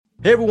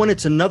Hey everyone,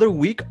 it's another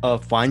week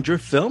of Find Your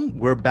Film.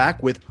 We're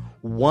back with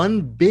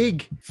one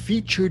big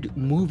featured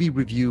movie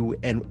review,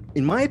 and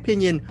in my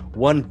opinion,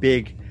 one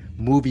big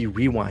movie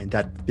rewind.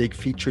 That big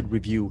featured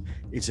review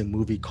is a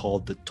movie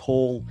called The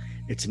Toll.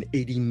 It's an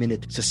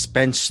 80-minute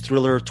suspense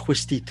thriller,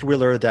 twisty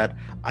thriller that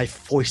I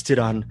foisted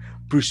on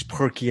Bruce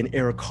Perky and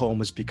Eric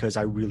Holmes because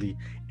I really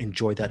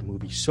enjoyed that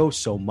movie so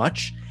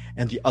much.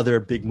 And the other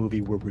big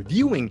movie we're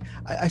reviewing,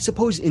 I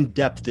suppose in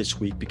depth this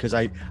week, because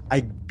I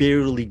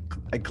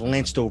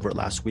glanced over it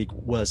last week,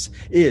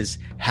 is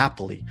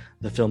Happily,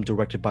 the film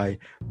directed by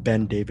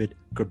Ben David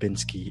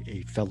Grabinski,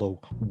 a fellow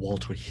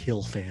Walter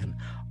Hill fan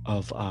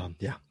of,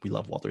 we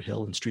love Walter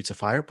Hill and Streets of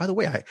Fire. By the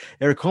way,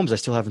 Eric Holmes, I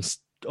still haven't,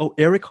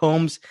 Eric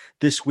Holmes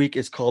this week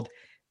is called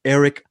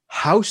Eric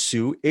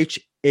Hausu,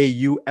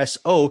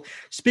 Hauso.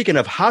 Speaking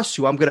of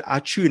Hausu, I'm going to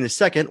out you in a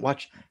second.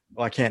 Watch.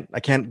 Oh, I can't.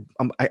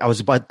 I was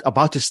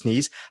about to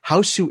sneeze.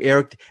 Hausu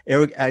Eric,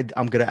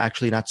 I'm going to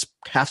actually not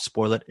half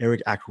spoil it.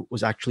 Eric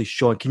was actually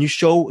showing. Can you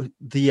show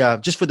the,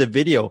 just for the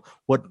video,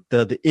 what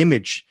the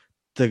image,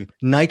 the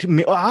night,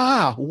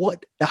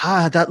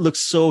 that looks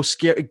so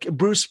scary.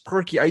 Bruce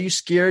Perky, are you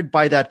scared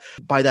by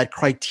that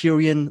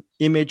Criterion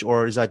image,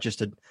 or is that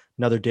just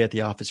another day at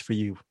the office for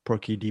you,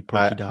 Koko-Di?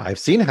 I've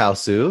seen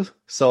Hausu,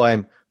 so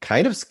I'm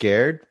kind of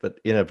scared, but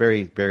in a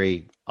very,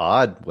 very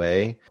odd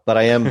way. But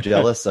I am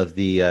jealous of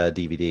the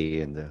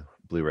DVD and the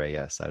Blu-ray.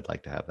 Yes, I'd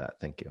like to have that.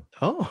 Thank you.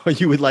 Oh,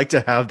 you would like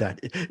to have that.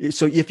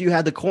 So if you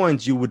had the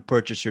coins, you would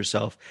purchase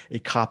yourself a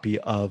copy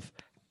of,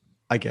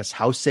 I guess,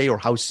 Hausu or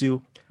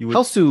Hausu.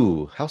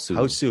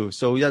 Hausu.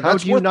 So yeah, how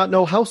do you not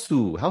know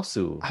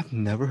Hausu? I've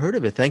never heard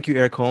of it. Thank you,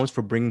 Eric Holmes,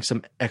 for bringing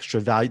some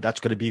extra value. That's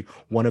going to be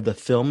one of the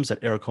films that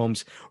Eric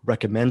Holmes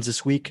recommends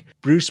this week.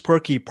 Bruce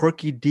Perky,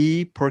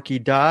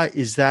 Koko-Da,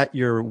 is that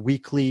your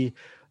weekly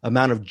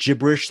amount of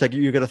gibberish that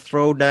you're going to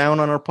throw down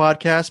on our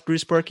podcast,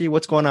 Bruce Perky?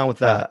 What's going on with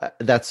that?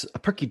 That's a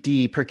Perky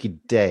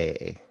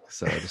Day.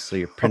 So just so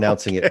you're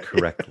pronouncing it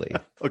correctly.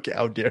 Okay,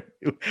 how dare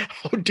you?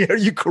 How dare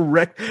you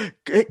correct?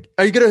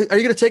 Are you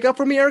gonna take up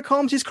for me, Eric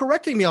Holmes? He's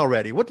correcting me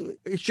already. What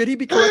should he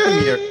be correcting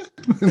me here?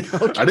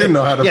 Okay. I didn't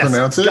know how to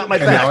pronounce it, and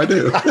now I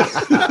do.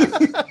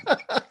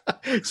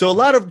 So a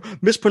lot of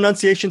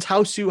mispronunciations.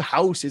 House.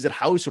 Is it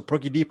house or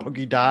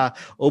Koko-Da?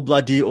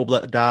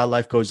 Obla-di,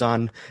 life goes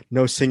on.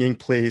 No singing,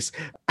 please.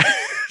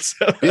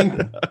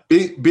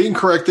 Being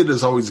corrected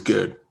is always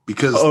good,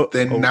 because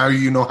now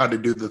you know how to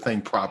do the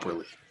thing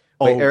properly.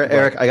 Wait,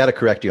 Eric, I got to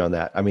correct you on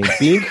that. I mean,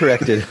 being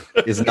corrected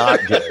is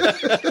not good.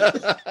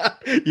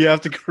 You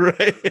have to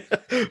correct.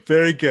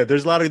 Very good.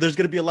 There's going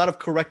to be a lot of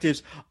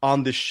correctives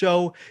on the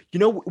show. You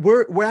know,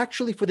 we're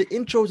actually, for the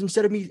intros,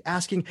 instead of me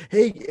asking,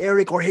 hey,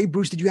 Eric, or hey,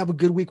 Bruce, did you have a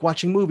good week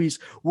watching movies?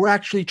 We're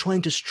actually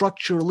trying to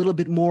structure a little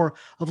bit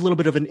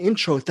of an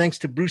intro, thanks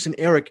to Bruce and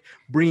Eric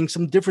bringing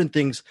some different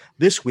things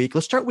this week.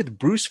 Let's start with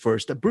Bruce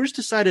first. Bruce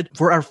decided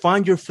for our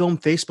Find Your Film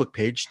Facebook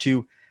page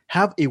to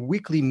have a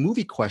weekly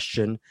movie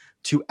question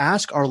to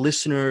ask our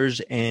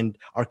listeners and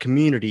our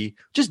community,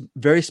 just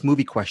various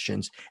movie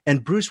questions.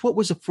 And Bruce, what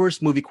was the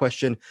first movie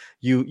question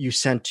you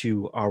sent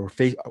to our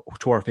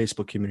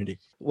Facebook community?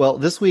 Well,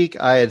 this week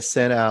I had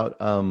sent out,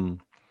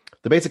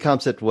 the basic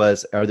concept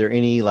was, are there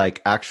any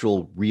like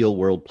actual real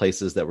world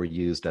places that were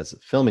used as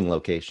filming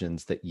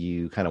locations that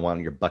you kind of want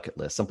on your bucket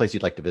list, someplace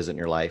you'd like to visit in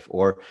your life,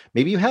 or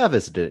maybe you have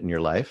visited in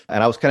your life?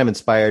 And I was kind of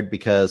inspired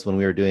because when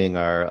we were doing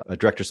our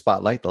director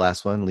spotlight, the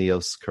last one,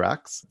 Leos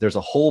Carax, there's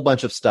a whole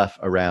bunch of stuff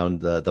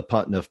around the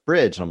Pont-Neuf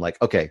Bridge. And I'm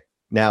like, okay,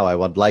 now I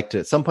would like to,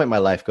 at some point in my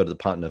life, go to the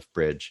Pont-Neuf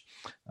Bridge.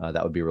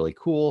 That would be really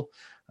cool.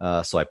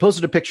 So I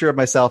posted a picture of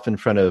myself in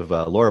front of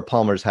Laura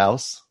Palmer's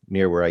house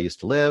near where I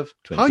used to live.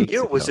 How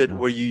near was it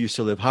where you used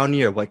to live? How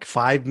near? Like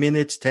 5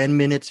 minutes, 10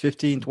 minutes,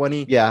 15,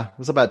 20? Yeah, it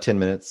was about 10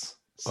 minutes.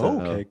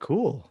 So, okay,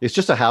 cool. It's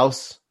just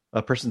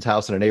a person's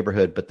house in a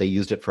neighborhood, but they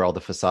used it for all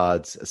the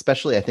facades,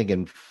 especially I think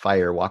in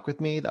Fire Walk With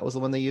Me. That was the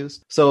one they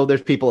used. So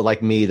there's people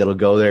like me that'll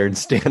go there and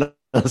stand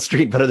on the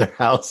street in front of their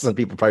house, and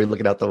people probably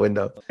looking out the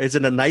window. Is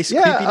it a nice,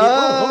 creepy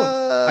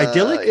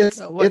idyllic?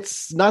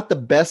 It's not the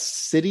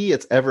best city.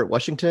 It's Everett,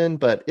 Washington,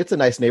 but it's a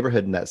nice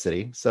neighborhood in that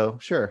city. So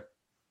sure.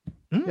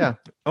 Yeah.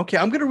 Okay,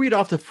 I'm going to read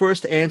off the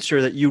first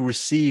answer that you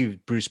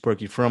received, Bruce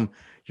Perky, from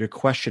your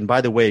question.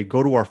 By the way,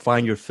 go to our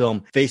Find Your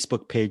Film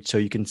Facebook page so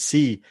you can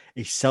see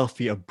a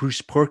selfie of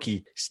Bruce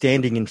Perky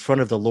standing in front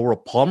of the Laura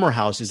Palmer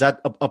house. Is that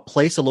a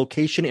place, a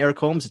location, Eric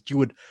Holmes, that you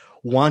would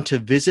want to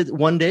visit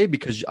one day?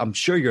 Because I'm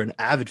sure you're an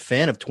avid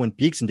fan of Twin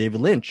Peaks and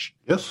David Lynch.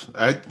 Yes,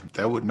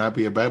 that would not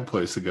be a bad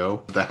place to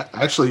go.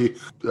 Actually,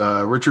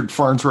 Richard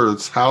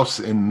Farnsworth's house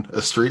in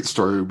A Straight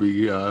Story would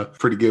be a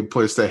pretty good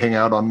place to hang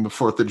out on the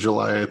 4th of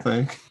July, I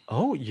think.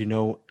 Oh, you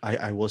know,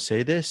 I will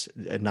say this,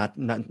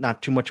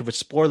 not too much of a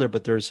spoiler,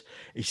 but there's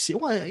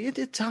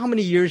it's how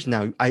many years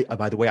now?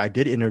 By the way, I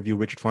did interview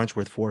Richard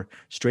Farnsworth for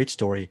Straight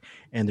Story,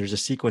 and there's a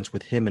sequence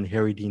with him and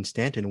Harry Dean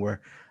Stanton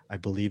where I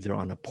believe they're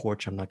on a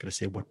porch. I'm not going to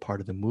say what part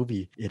of the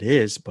movie it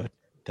is, but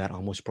that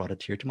almost brought a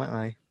tear to my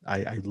eye.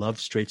 I love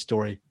Straight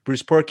Story.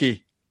 Bruce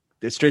Perky,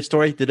 The Straight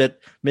Story, did it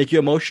make you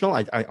emotional?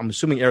 I'm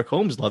assuming Eric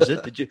Holmes loves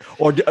it. Did you,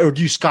 or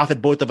do you scoff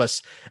at both of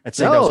us at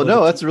saying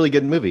No, that's a really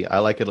good movie. I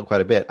like it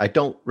quite a bit. I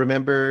don't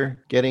remember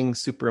getting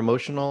super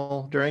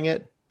emotional during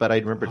it, but I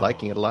remember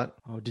liking it a lot.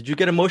 Oh, did you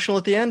get emotional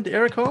at the end,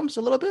 Eric Holmes,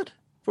 a little bit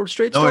for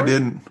Straight Story? No, I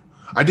didn't.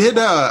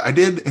 I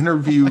did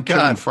interview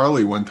Kevin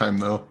Farley one time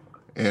though,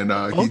 and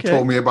he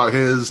told me about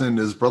his and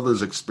his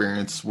brother's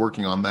experience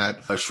working on that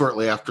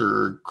shortly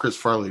after Chris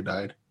Farley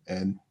died,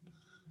 and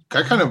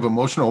got kind of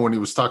emotional when he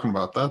was talking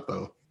about that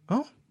though.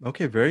 Oh,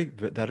 okay,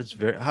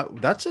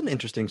 that's an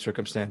interesting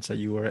circumstance that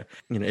you were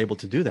able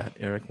to do that,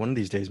 Eric. One of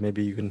these days,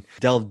 maybe you can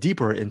delve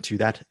deeper into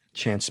that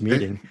chance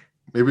meeting.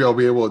 Maybe I'll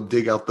be able to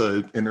dig out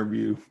the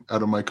interview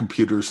out of my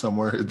computer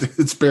somewhere.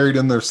 It's buried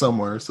in there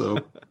somewhere, so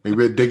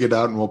maybe I dig it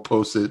out and we'll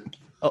post it.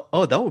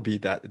 Oh, that would be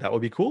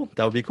cool.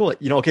 That would be cool.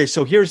 Okay,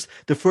 so here's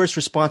the first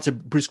response to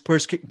Bruce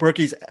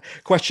Berkey's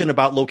question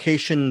about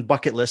location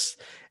bucket lists.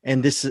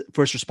 And this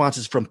first response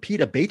is from Pete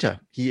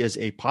Abeta. He is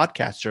a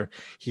podcaster.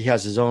 He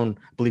has his own,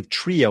 I believe,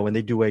 trio, and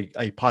they do a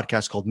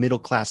podcast called Middle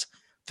Class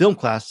Film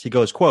Class. He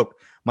goes, quote,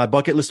 "My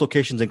bucket list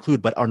locations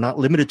include, but are not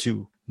limited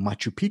to,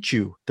 Machu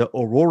Picchu, the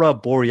Aurora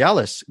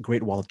Borealis,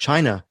 Great Wall of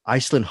China,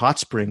 Iceland Hot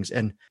Springs,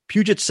 and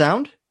Puget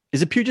Sound."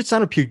 Is it Puget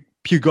Sound or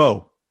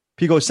Pugo?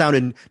 Pugo Sound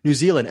in New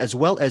Zealand, as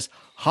well as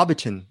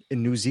Hobbiton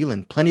in New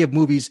Zealand. Plenty of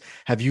movies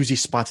have used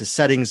these spots as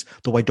settings,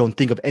 though I don't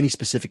think of any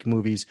specific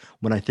movies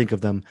when I think of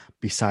them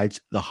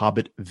besides the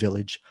Hobbit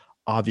Village,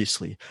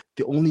 obviously.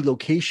 The only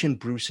location,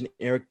 Bruce and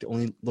Eric, the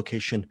only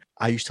location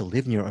I used to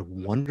live near, a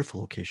wonderful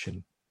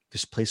location,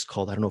 this place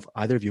called, I don't know if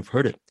either of you have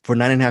heard it. For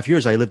 9.5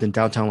 years, I lived in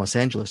downtown Los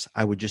Angeles.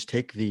 I would just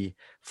take it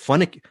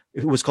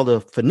was called a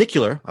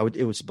funicular.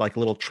 It was like a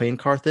little train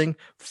car thing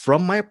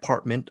from my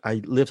apartment.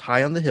 I lived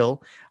high on the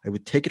hill. I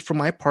would take it from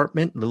my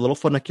apartment, the little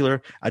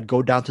funicular. I'd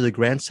go down to the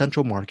Grand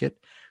Central Market,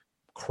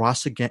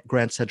 cross the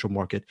Grand Central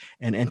Market,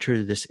 and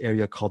enter this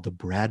area called the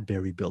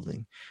Bradbury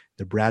Building.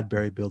 The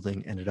Bradbury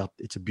Building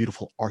it's a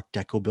beautiful Art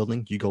Deco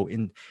building. You go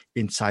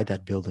inside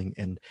that building,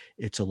 and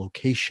it's a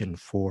location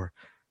for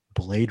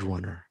Blade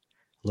Runner,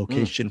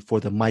 location for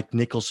the Mike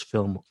Nichols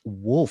film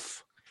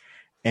Wolf.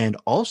 And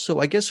also,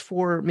 I guess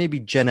for maybe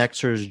Gen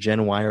Xers, Gen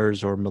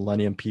Yers, or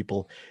Millennium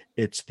people,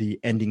 it's the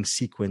ending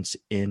sequence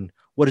in,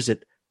 what is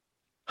it?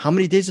 How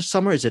many days of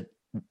summer? Is it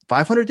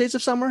 500 Days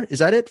of Summer? Is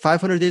that it?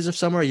 500 Days of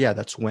Summer? Yeah,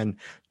 that's when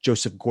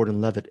Joseph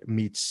Gordon-Levitt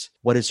meets,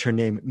 what is her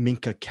name?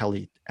 Minka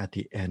Kelly at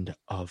the end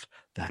of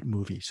that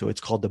movie. So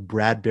it's called the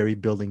Bradbury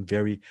Building.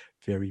 Very,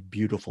 very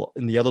beautiful.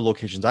 And the other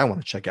locations I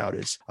want to check out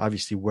is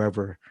obviously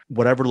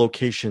whatever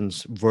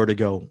locations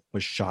Vertigo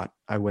was shot.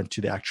 I went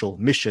to the actual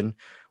Mission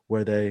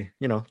where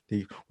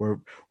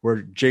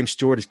where James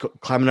Stewart is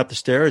climbing up the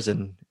stairs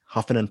and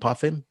huffing and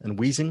puffing and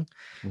wheezing,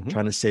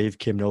 trying to save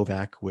Kim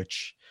Novak,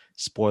 which,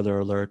 spoiler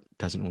alert,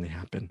 doesn't really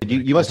happen.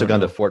 You must have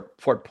gone to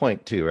Fort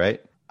Point too, right?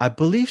 I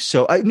believe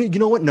so. You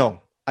know what?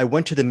 No, I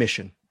went to the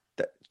Mission.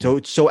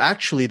 So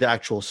actually, the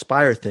actual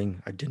Spire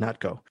thing, I did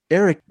not go.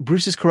 Eric,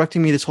 Bruce is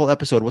correcting me this whole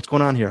episode. What's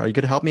going on here? Are you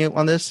going to help me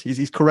on this?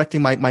 He's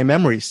correcting my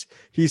memories.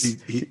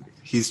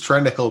 He's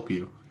trying to help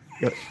you.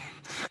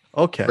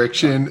 Okay.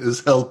 Correction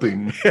is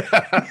helping.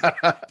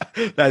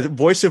 That's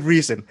voice of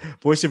reason.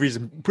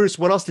 Bruce,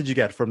 what else did you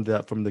get from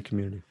the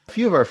community? A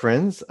few of our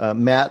friends,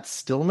 Matt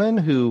Stillman,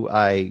 who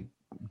I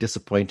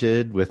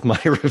disappointed with my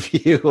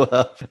review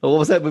of, what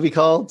was that movie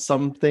called?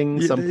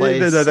 Something,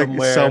 someplace,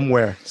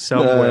 somewhere.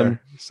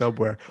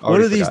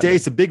 One of these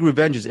days, the big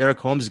revenge is Eric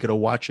Holmes is going to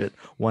watch it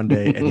one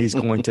day, and he's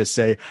going to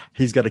say,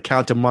 he's got to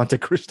count to Monte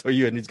Cristo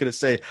you, and he's going to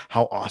say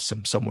how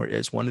awesome Somewhere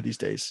is one of these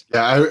days.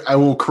 Yeah, I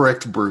will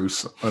correct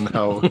Bruce on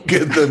how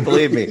good the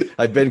Believe me,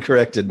 I've been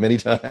corrected many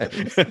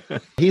times.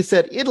 He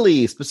said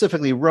Italy,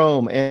 specifically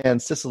Rome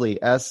and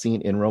Sicily, as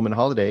seen in Roman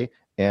Holiday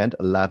and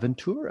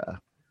L'Avventura.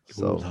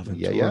 So,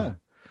 yeah.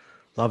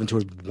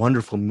 L'Avventura,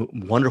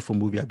 wonderful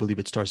movie. I believe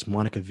it stars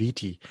Monica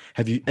Vitti.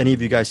 Have any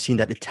of you guys seen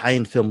that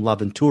Italian film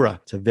L'Avventura?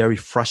 It's a very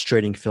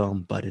frustrating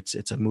film, but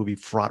it's a movie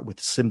fraught with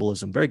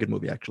symbolism. Very good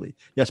movie, actually.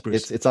 Yes,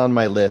 Bruce. It's on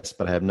my list,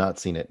 but I have not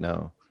seen it.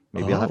 No,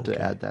 maybe I'll have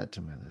to add that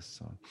to my list.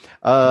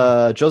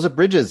 So, Joseph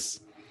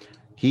Bridges.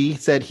 He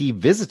said he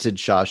visited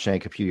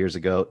Shawshank a few years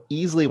ago.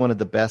 Easily one of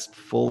the best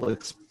full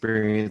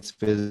experience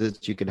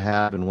visits you could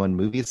have in one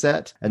movie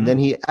set. And then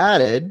he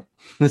added,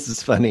 this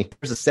is funny,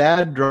 there's a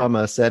sad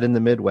drama set in the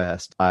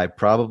Midwest. I've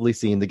probably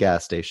seen the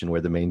gas station where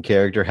the main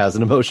character has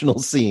an emotional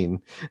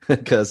scene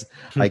because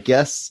I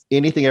guess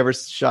anything ever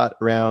shot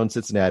around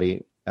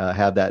Cincinnati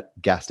had that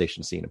gas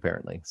station scene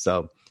apparently.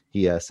 So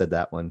he said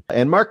that one.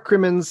 And Mark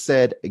Crimmins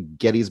said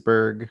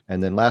Gettysburg.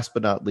 And then last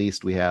but not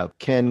least, we have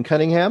Ken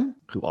Cunningham,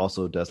 who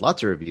also does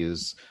lots of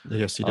reviews he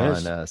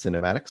does. On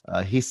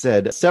cinematics. He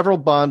said several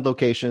Bond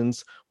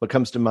locations. What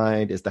comes to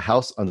mind is the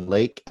house on the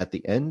lake at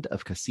the end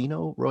of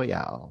Casino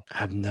Royale.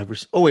 I've never...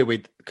 Oh,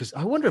 wait. Because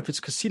I wonder if it's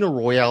Casino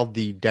Royale,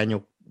 the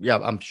Daniel... Yeah,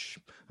 I'm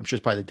sure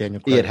it's probably the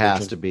Daniel Craig version. It has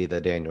version. to be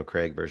the Daniel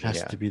Craig version.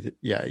 Has to be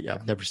yeah.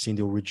 I've never seen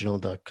the original,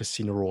 the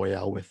Casino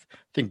Royale with I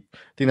think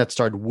that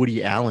starred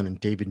Woody Allen and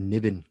David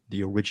Niven,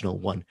 the original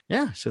one.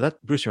 Yeah. So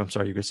that Bruce, I'm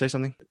sorry, you gonna say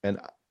something? And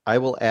I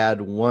will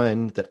add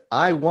one that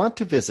I want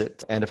to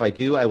visit. And if I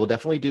do, I will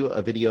definitely do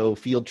a video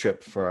field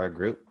trip for our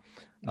group.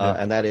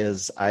 And that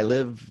is, I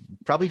live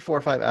probably 4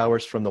 or 5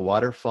 hours from the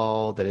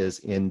waterfall that is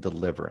in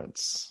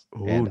Deliverance.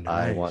 Ooh, and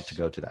nice. I want to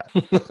go to that.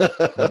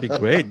 That'd be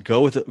great.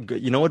 Go with,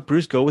 you know what,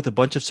 Bruce? Go with a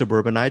bunch of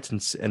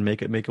suburbanites and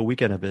make a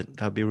weekend of it.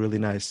 That'd be really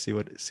nice. See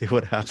what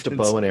happens. Just a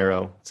bow and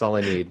arrow. That's all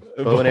I need.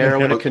 Bow and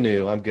arrow and a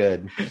canoe. I'm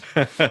good.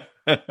 I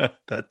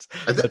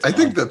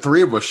think the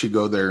three of us should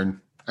go there. And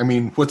I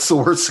mean, what's the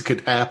worst that could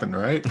happen,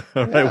 right?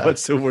 All right. Yeah.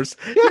 What's the worst?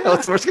 Yeah,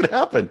 what's the worst going to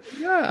happen?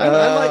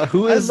 Yeah.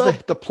 Who is the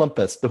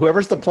plumpest?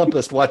 Whoever's the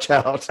plumpest, watch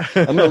out.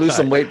 I'm going to lose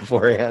some weight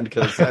beforehand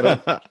because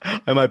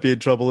I might be in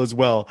trouble as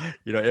well.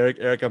 You know,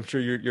 Eric, I'm sure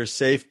you're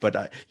safe,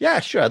 but yeah,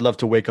 sure. I'd love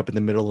to wake up in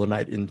the middle of the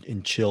night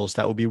in chills.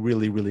 That would be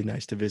really, really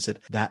nice to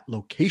visit that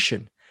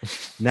location.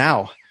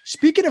 Now,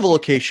 speaking of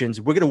locations,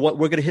 we're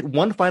gonna hit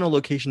one final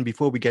location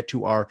before we get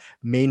to our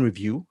main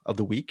review of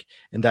the week,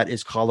 and that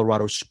is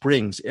Colorado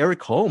Springs.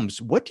 Eric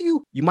Holmes,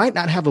 you might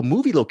not have a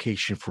movie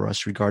location for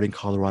us regarding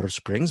Colorado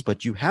Springs,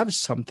 but you have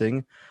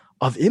something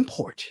of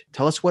import.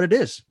 Tell us what it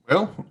is.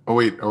 Well,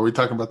 wait, are we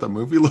talking about the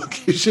movie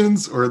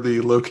locations or the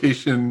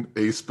location,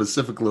 a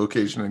specific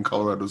location in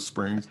Colorado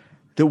Springs?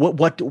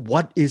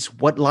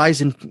 What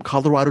lies in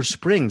Colorado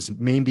Springs?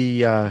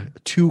 Maybe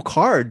 2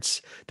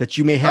 cards that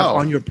you may have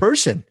on your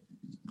person.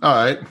 All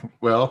right.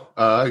 Well,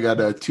 I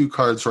got 2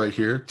 cards right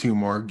here, 2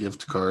 more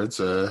gift cards.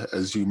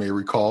 As you may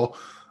recall,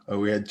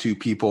 we had 2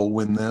 people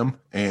win them,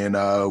 and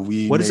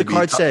we. What does the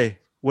card say?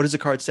 What does the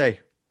card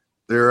say?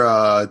 They're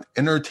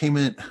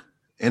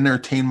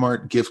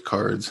Entertainmart gift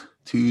cards.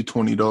 2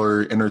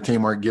 $20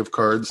 Entertainmart gift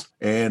cards,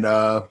 and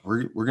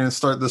we're gonna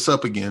start this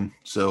up again.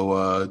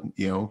 So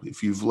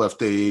if you've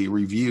left a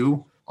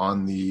review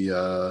on the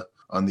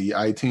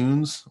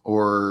iTunes,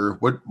 or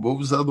what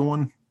was the other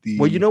one?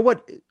 Well, you know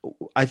what?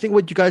 I think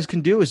what you guys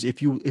can do is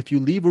if you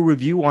leave a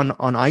review on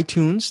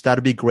iTunes,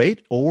 that'd be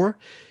great. Or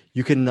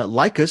you can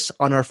like us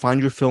on our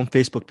Find Your Film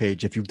Facebook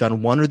page. If you've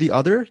done one or the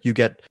other, you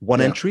get 1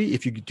 entry.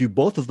 If you do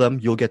both of them,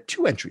 you'll get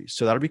 2 entries.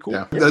 So that'll be cool.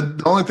 Yeah.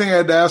 The only thing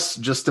I'd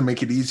ask, just to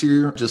make it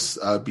easier, just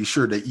be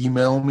sure to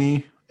email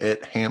me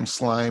at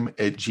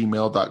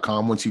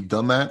hamslime@gmail.com. Once you've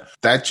done that,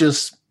 that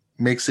just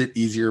makes it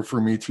easier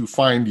for me to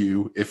find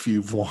you if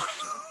you've won.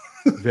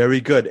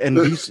 Very good. And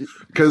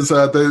because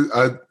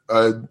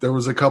there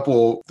was a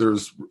couple,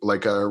 there's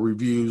like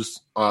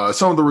reviews.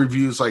 Some of the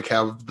reviews like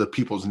have the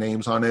people's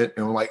names on it,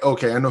 and I'm like,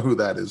 okay, I know who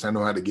that is. I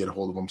know how to get a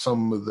hold of them.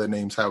 Some of the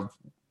names have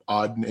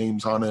odd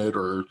names on it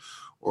or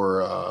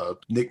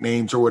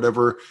nicknames or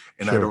whatever,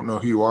 and sure. I don't know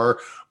who you are.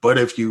 But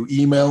if you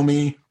email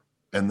me,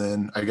 and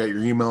then I got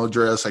your email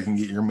address, I can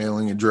get your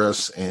mailing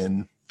address,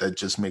 and that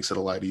just makes it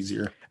a lot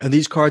easier. And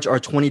these cards are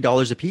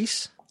 $20 a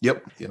piece.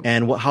 Yep.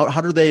 And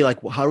how do they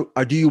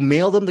do you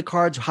mail them the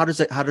cards? How does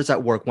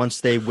that work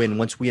once they win?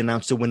 Once we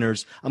announce the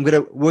winners,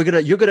 you're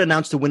gonna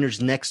announce the winners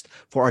next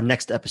for our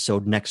next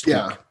episode next week.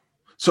 Yeah.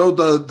 So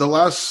the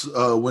last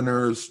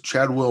winners,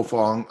 Chad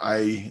Wilfong,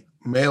 I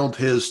mailed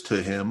his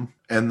to him,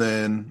 and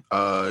then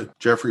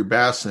Jeffrey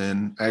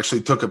Basson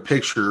actually took a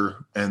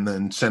picture and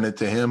then sent it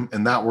to him,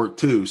 and that worked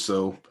too.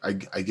 So I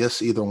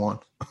guess either one.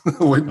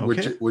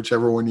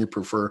 Whichever one you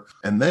prefer.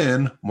 And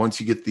then once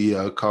you get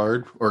the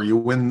card, or you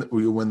win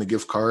the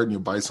gift card and you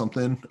buy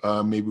something,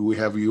 maybe we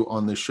have you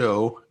on the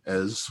show,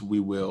 as we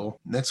will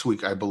next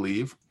week, I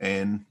believe,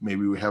 and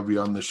maybe we have you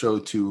on the show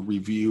to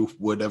review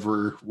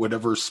whatever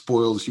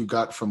spoils you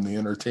got from the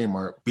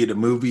Entertainmart. Be it a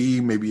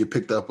movie, maybe you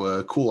picked up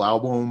a cool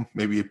album,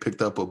 maybe you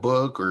picked up a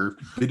book or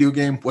video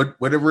game,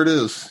 whatever it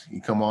is.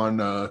 You come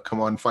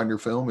on Find Your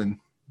Film and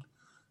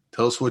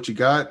tell us what you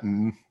got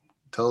and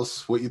tell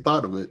us what you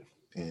thought of it.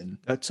 And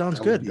that sounds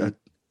good. That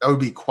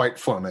would be quite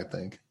fun, I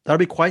think. That'll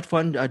be quite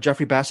fun.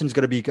 Jeffrey Basson is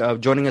going to be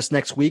joining us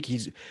next week.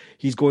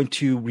 He's going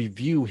to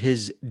review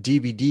his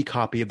DVD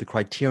copy of the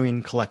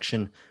Criterion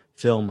Collection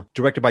film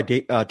directed by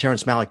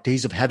Terrence Malick,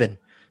 Days of Heaven.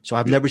 So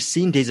I've never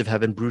seen Days of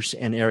Heaven. Bruce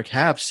and Eric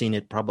have seen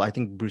it. I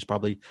think Bruce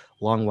probably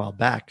a long while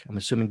back. I'm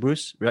assuming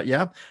Bruce, right?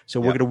 Yeah. So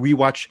we're going to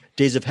rewatch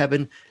Days of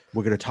Heaven.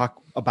 We're going to talk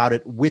about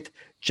it with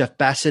Jeff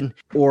Basson,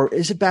 or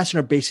is it Basson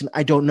or Basin?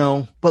 I don't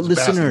know. But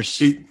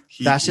listeners,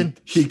 Basson?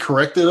 He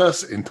corrected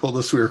us and told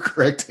us we were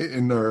correct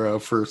in our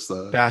first.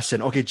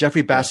 Basson. Okay,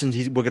 Jeffrey Basson.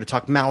 Yeah. We're going to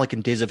talk Malick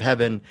and Days of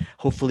Heaven.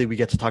 Hopefully we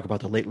get to talk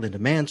about the late Linda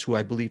Mance, who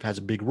I believe has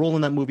a big role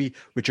in that movie.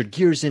 Richard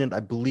Gere's in it, I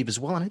believe, as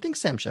well. And I think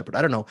Sam Shepard.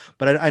 I don't know.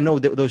 But I know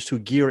that those 2,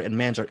 Gere and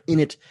Mance, are in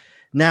it.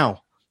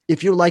 Now,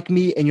 if you're like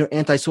me and you're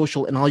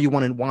antisocial and all you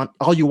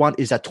want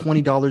is that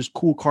 $20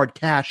 cool card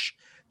cash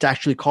to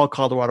actually call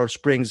Colorado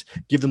Springs,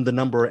 give them the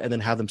number, and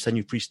then have them send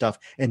you free stuff,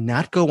 and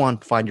not go on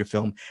Find Your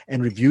Film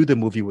and review the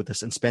movie with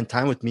us and spend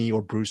time with me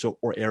or Bruce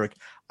or Eric,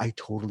 I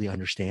totally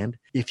understand.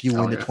 If you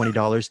win the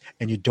 $20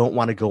 and you don't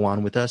want to go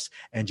on with us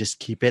and just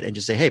keep it and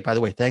just say, hey, by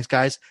the way, thanks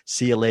guys.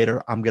 See you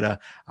later. I'm gonna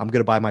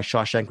buy my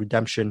Shawshank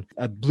Redemption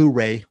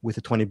Blu-ray with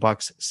the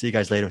 $20. See you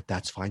guys later.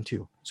 That's fine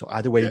too. So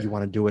either way you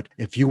want to do it.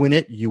 If you win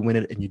it,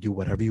 and you do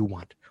whatever you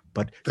want.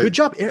 But good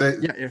job.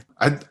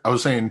 I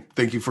was saying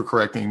thank you for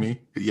correcting me.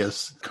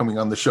 Yes, coming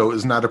on the show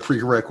is not a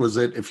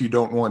prerequisite if you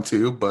don't want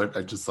to, but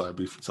I just thought it'd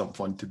be something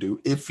fun to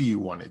do if you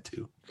wanted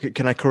to.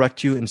 Can I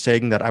correct you in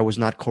saying that I was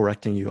not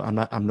correcting you?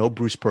 I'm no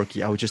Bruce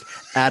Perky. I was just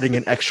adding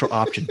an extra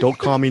option. Don't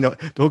call me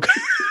don't.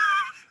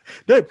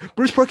 No,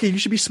 Bruce Perky, you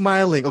should be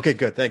smiling. Okay,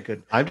 good. Thank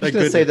good. I'm just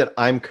going to say that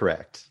I'm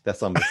correct.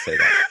 That's all I'm going to say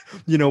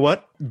that. You know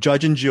what?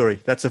 Judge and jury.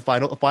 That's the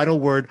final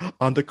word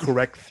on the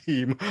correct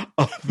theme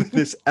of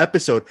this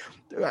episode.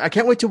 I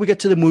can't wait till we get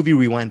to the movie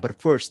rewind.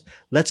 But first,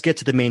 let's get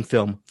to the main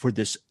film for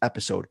this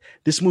episode.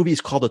 This movie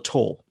is called The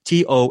Toll,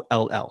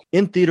 Toll,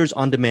 in theaters,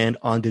 on demand,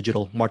 on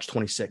digital, March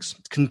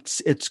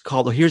 26th. It's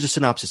called, here's a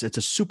synopsis. It's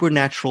a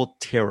supernatural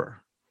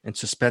terror and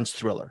suspense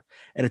thriller.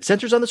 And it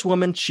centers on this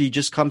woman.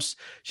 She's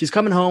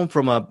coming home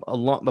from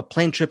a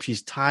plane trip.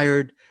 She's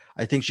tired.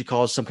 I think she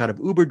calls some kind of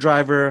Uber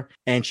driver,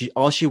 and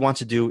all she wants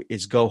to do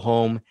is go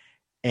home.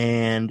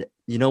 And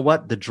you know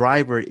what? The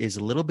driver is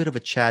a little bit of a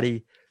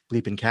chatty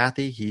bleeping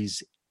Kathy.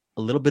 He's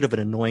a little bit of an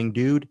annoying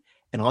dude.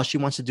 And all she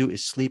wants to do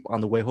is sleep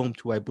on the way home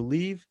to, I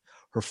believe,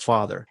 her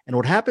father. And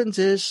what happens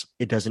is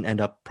it doesn't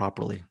end up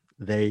properly.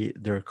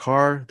 The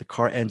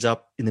car ends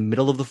up in the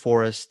middle of the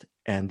forest,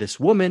 and this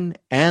woman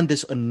and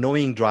this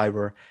annoying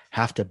driver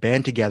have to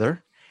band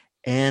together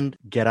and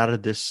get out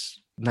of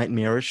this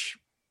nightmarish,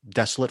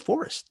 desolate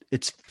forest.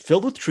 It's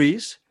filled with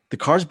trees. The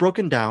car's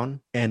broken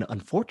down. And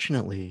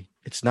unfortunately,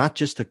 it's not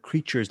just the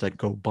creatures that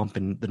go bump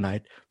in the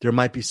night. There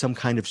might be some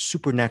kind of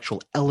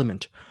supernatural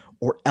element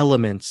or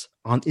elements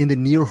in the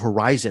near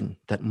horizon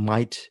that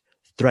might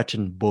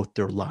threaten both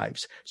their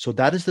lives. So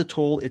that is The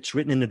Toll. It's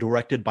written and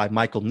directed by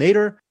Michael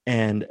Nader,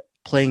 and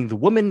playing the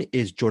woman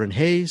is Jordan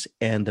Hayes,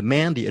 and the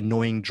man, the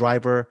annoying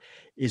driver,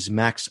 is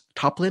Max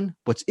Toplin.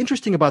 What's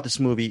interesting about this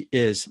movie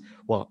is,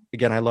 well,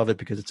 again, I love it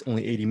because it's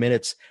only 80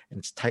 minutes and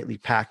it's tightly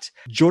packed.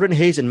 Jordan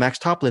Hayes and Max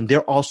Toplin,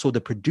 they're also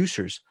the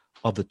producers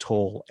of The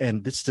Toll,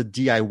 and this is a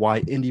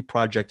DIY indie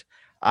project.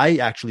 I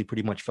actually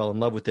pretty much fell in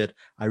love with it.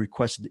 I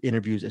requested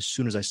interviews as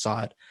soon as I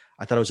saw it.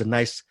 I thought it was a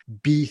nice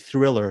B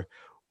thriller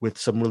with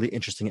some really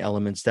interesting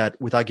elements that,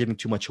 without giving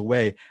too much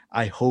away,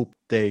 I hope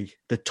the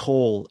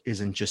toll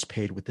isn't just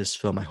paid with this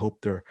film. I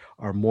hope there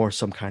are more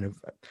some kind of,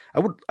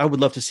 I would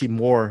love to see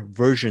more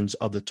versions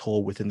of The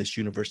Toll within this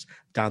universe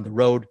down the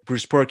road.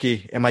 Bruce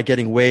Perky, am I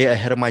getting way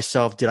ahead of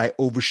myself? Did I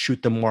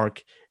overshoot the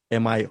mark?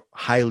 Am I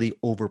highly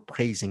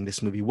overpraising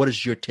this movie? What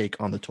is your take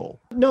on The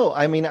Toll? No,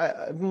 I mean,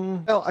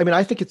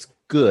 I think it's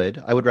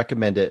good. I would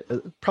recommend it.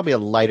 Probably a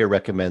lighter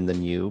recommend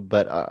than you,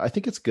 but I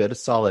think it's good.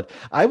 It's solid.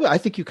 I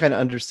think you kind of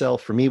undersell,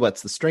 for me,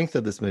 what's the strength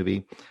of this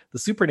movie. The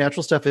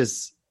supernatural stuff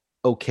is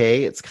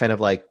okay. It's kind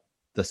of like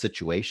the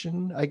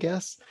situation, I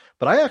guess.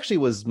 But I actually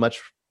was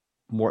much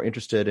more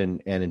interested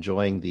in and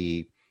enjoying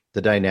the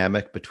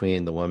dynamic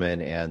between the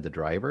woman and the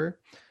driver.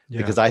 Yeah.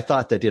 Because I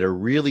thought they did a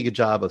really good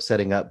job of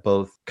setting up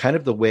both kind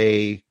of the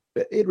way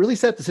it really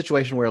set up the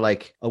situation where,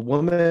 like, a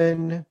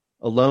woman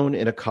alone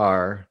in a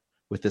car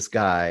with this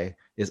guy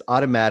is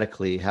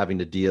automatically having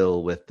to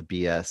deal with the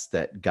BS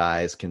that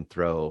guys can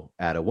throw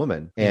at a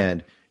woman.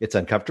 And it's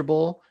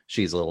uncomfortable.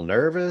 She's a little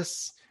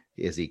nervous.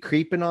 Is he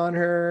creeping on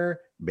her?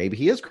 Maybe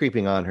he is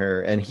creeping on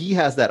her. And he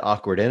has that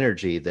awkward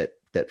energy that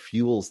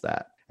fuels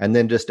that. And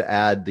then just to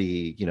add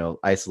the,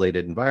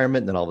 isolated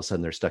environment, and then all of a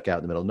sudden they're stuck out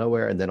in the middle of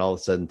nowhere. And then all of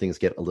a sudden things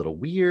get a little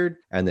weird.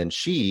 And then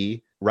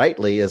she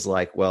rightly is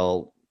like,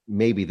 well,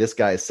 maybe this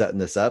guy is setting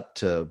this up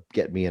to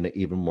get me in an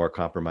even more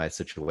compromised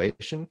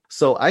situation.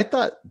 So I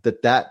thought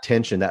that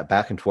tension, that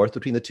back and forth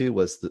between the two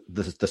was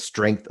the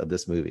strength of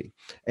this movie.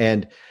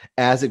 And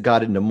as it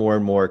got into more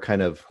and more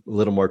kind of a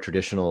little more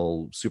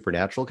traditional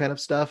supernatural kind of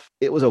stuff,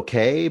 it was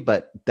okay,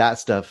 but that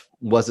stuff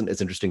wasn't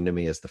as interesting to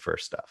me as the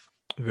first stuff.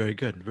 Very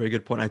good. Very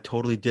good point. I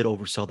totally did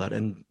oversell that.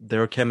 And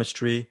their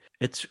chemistry,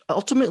 it's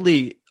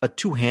ultimately a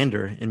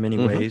two-hander in many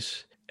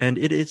ways. And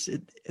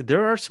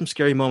there are some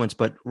scary moments,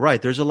 but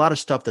right, there's a lot of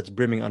stuff that's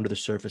brimming under the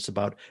surface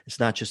about, it's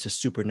not just a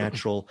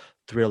supernatural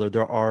thriller.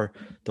 There are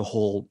the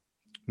whole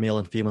male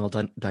and female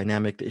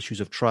dynamic, the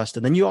issues of trust.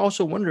 And then you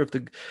also wonder if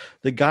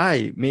the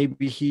guy,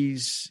 maybe he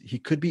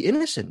could be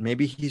innocent.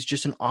 Maybe he's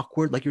just an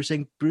awkward, like you were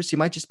saying, Bruce, he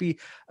might just be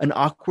an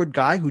awkward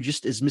guy who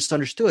just is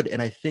misunderstood.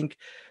 And I think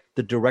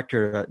the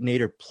director,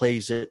 Nader,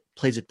 plays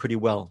it pretty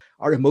well.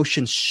 Our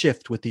emotions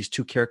shift with these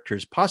two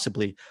characters,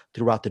 possibly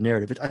throughout the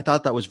narrative. I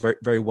thought that was very,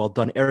 very well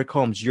done. Eric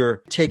Holmes,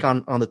 your take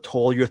on The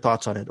Toll, your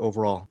thoughts on it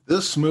overall.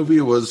 This movie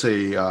was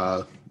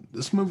a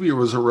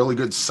really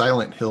good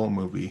Silent Hill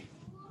movie.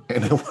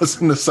 And it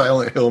wasn't a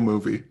Silent Hill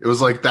movie. It was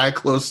like that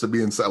close to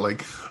being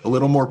like a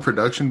little more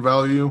production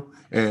value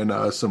and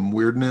some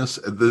weirdness.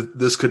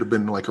 This could have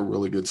been like a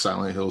really good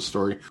Silent Hill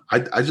story.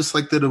 I just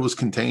like that it was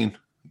contained.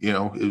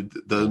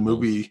 The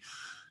movie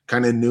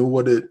kind of knew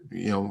what it,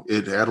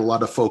 it had a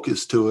lot of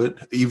focus to it.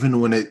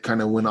 Even when it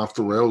kind of went off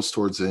the rails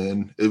towards the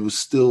end, it was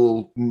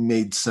still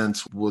made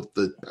sense with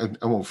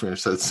I won't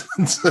finish that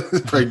sentence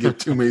if I give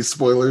too many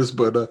spoilers,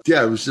 but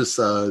it was just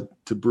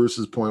to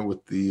Bruce's point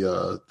with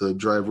the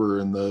driver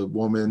and the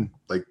woman,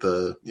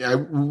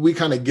 we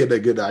kind of get a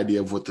good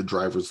idea of what the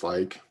driver's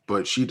like,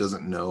 but she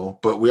doesn't know.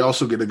 But we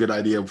also get a good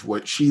idea of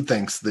what she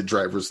thinks the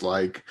driver's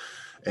like.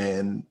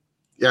 And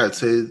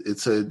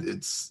it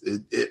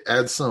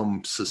adds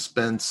some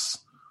suspense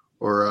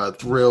or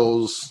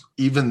thrills,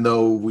 even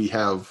though we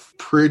have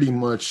pretty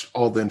much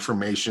all the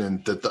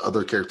information that the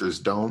other characters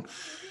don't.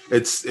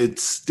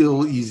 It's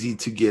still easy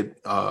to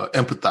get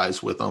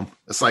empathize with them.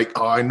 It's like,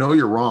 oh, I know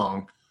you're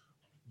wrong,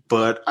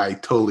 but I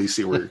totally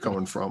see where you're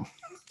coming from.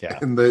 Yeah.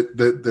 And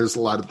there's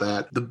a lot of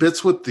that. The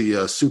bits with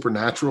the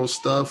supernatural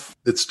stuff,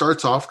 it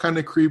starts off kind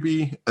of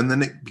creepy, and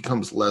then it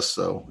becomes less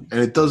so. And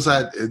it does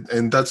that,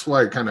 and that's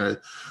why I kind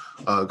of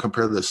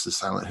compare this to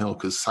Silent Hill,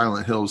 because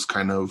Silent Hill is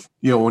kind of,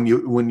 when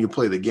you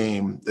play the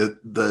game,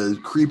 the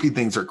creepy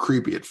things are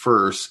creepy at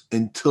first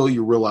until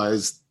you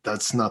realize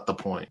that's not the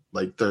point.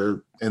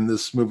 In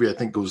this movie, I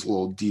think goes a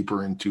little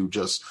deeper into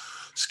just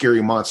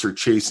scary monster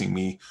chasing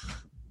me.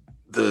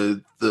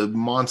 The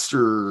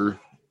monster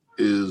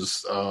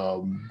is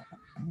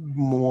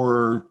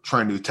more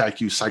trying to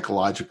attack you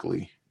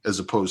psychologically as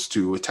opposed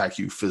to attack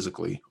you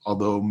physically,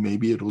 although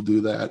maybe it'll do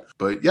that.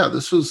 But yeah,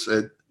 this was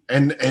it.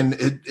 And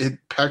it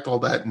packed all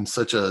that in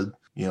such a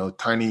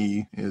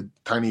tiny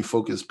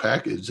focused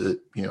package that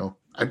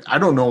I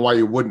don't know why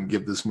you wouldn't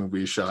give this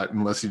movie a shot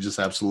unless you just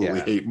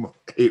absolutely hate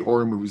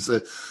horror movies.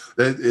 This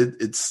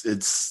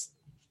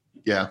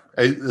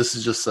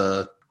is just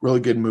a really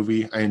good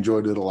movie. I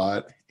enjoyed it a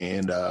lot,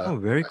 and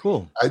very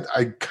cool.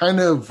 I'd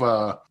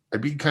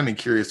be kind of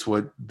curious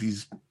what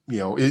these,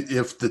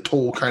 if the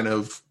toll kind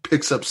of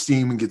picks up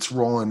steam and gets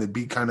rolling. I'd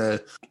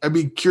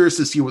be curious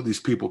to see what these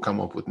people come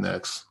up with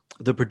next.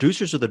 The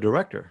producers or the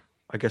director?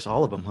 I guess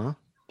all of them, huh?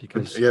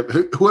 Because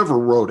whoever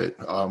wrote it,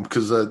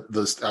 because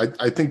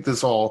I think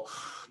this all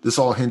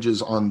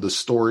hinges on the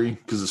story,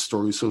 because the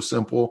story is so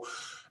simple,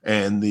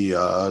 and the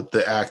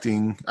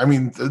acting. I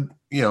mean,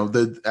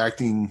 the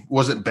acting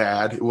wasn't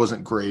bad, it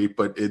wasn't great,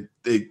 but it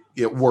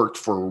worked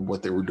for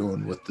what they were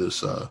doing with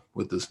this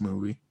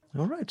movie.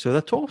 All right, so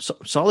that's all.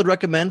 Solid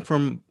recommend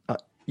from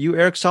you,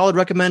 Eric. Solid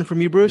recommend from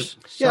you, Bruce.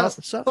 Yeah,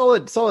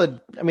 solid.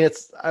 I mean,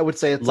 I would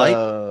say it's light.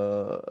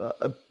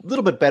 A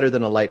little bit better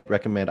than a light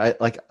recommend. I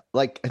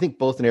think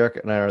both Eric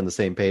and I are on the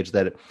same page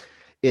that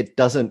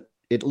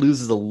it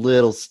loses a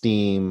little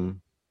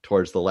steam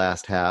towards the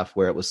last half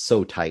where it was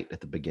so tight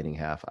at the beginning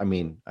half. I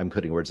mean, I'm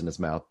putting words in his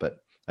mouth, but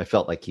I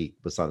felt like he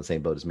was on the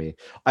same boat as me.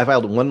 I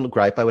filed one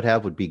gripe I would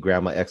have would be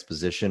Grandma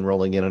Exposition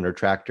rolling in on her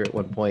tractor at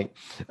one point.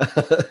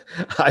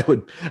 I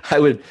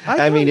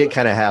mean, it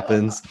kind of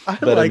happens.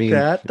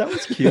 That. That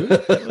was cute.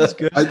 That was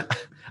good.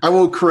 I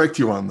will correct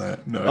you on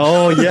that. No.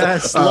 Oh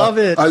yes, love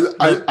it.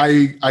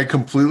 I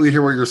completely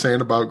hear what you're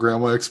saying about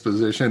Grandma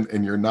Exposition,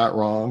 and you're not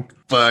wrong.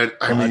 But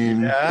I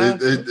mean,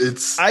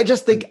 it's. I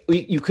just think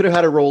you could have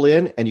had a roll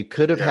in, and you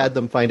could have had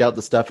them find out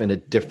the stuff in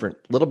a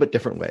little bit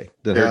different way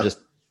than her just.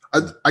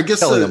 I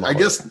guess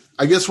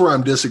where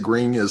I'm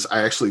disagreeing is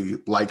I actually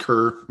like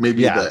her,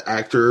 maybe the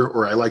actor,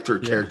 or I liked her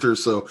character.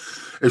 So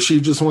if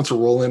she just wants to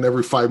roll in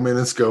every 5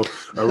 minutes, go,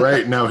 all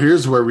right, now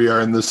here's where we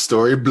are in this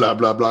story, blah,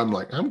 blah, blah. I'm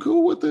like, I'm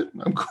cool with it.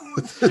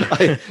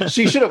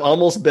 She should have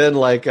almost been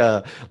like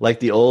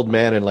the old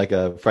man in like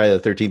a Friday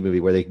the 13th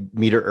movie where they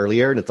meet her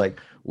earlier and it's like,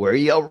 where are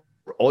you?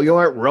 Oh, you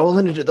aren't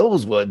rolling into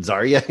those woods,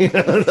 are you?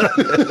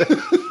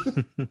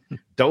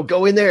 Don't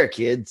go in there,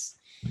 kids.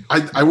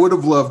 I would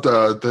have loved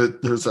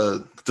there's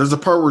a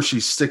part where she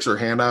sticks her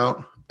hand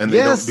out and they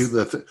don't do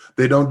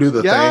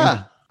the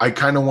thing. I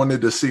kind of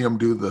wanted to see them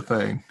do the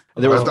thing.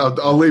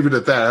 I'll leave it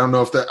at that. I don't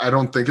know if I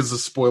don't think it's a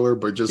spoiler,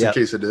 but just in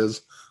case it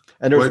is.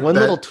 And there's one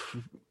little.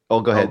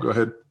 Go ahead. Go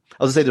ahead.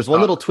 I was gonna say there's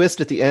one little twist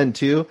at the end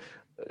too.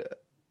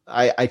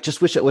 I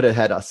just wish it would have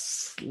had a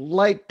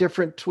slight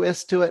different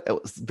twist to it.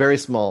 It was very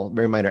small,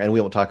 very minor, and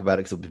we won't talk about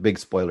it because it's a big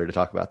spoiler to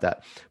talk about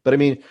that. But I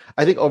mean,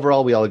 I think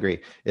overall we all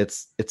agree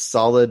it's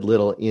solid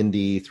little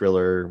indie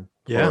thriller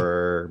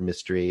horror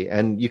mystery,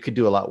 and you could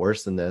do a lot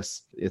worse than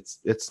this.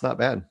 It's not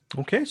bad.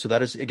 Okay, so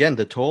that is again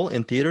The Toll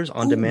in theaters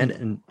on demand,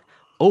 and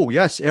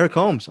yes, Eric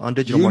Holmes on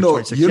digital. You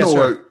March 26th. You know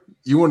what?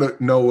 You want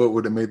to know what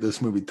would have made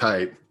this movie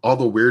tight? All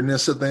the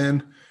weirdness at the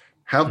end.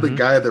 Have the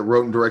guy that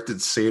wrote and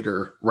directed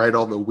Seder write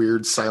all the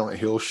weird Silent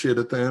Hill shit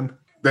at the end.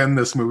 Then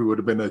this movie would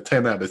have been a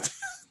 10 out of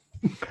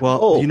 10.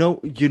 Well, you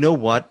know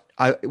what?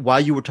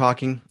 While you were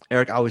talking,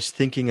 Eric, I was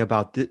thinking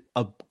about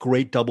a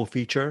great double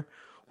feature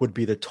would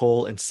be The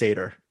Toll and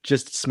Seder.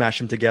 Just smash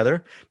them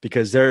together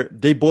because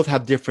they both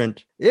have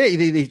different.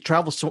 They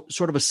travel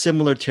sort of a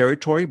similar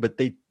territory, but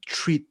they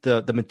treat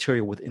the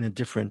material within a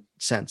different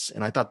sense.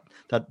 And I thought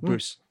that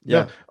Bruce,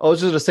 I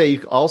was just going to say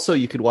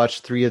you could watch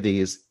 3 of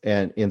these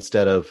and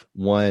instead of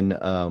one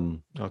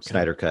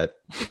Snyder cut.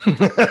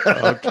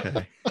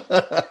 Okay.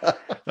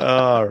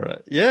 All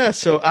right. Yeah.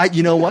 So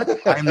you know what?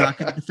 I'm not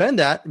going to defend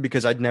that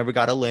because I'd never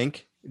got a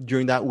link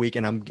during that week,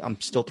 and I'm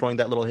still throwing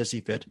that little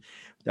hissy fit.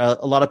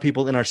 A lot of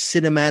people in our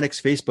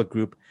Cinematics Facebook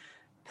group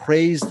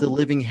praised the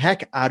living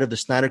heck out of the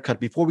Snyder Cut.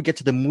 Before we get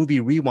to the movie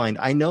rewind,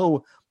 I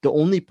know the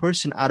only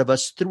person out of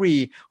us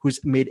three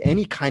who's made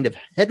any kind of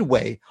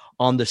headway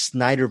on the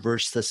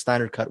Snyderverse, the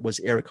Snyder Cut, was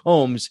Eric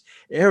Holmes.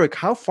 Eric,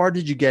 how far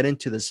did you get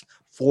into this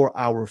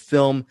 4-hour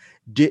film?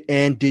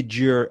 Did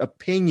your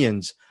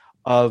opinions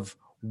of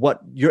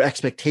what your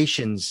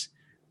expectations,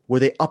 were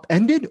they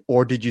upended,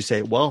 or did you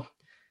say, well,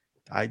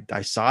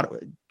 I saw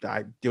it,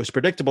 it was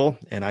predictable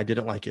and I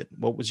didn't like it?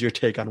 What was your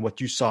take on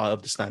what you saw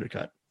of the Snyder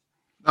Cut?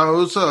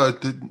 No,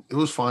 it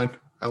was fine.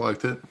 I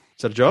liked it.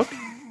 Is that a joke?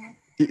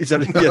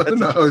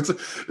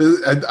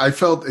 I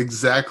felt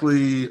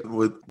exactly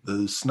with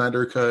the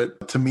Snyder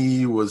Cut. To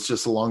me, was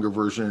just a longer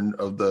version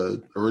of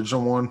the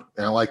original one,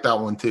 and I like that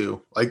one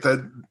too. Like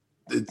that,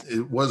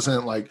 it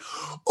wasn't like,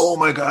 oh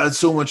my god,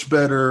 so much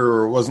better,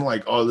 or it wasn't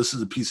like, oh, this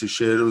is a piece of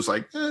shit. It was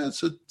like,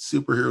 it's a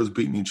superheroes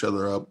beating each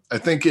other up. I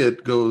think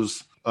it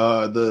goes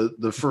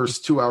the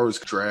first 2 hours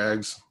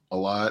drags a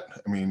lot.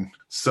 I mean,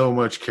 so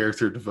much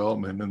character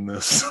development in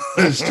this.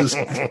 It's just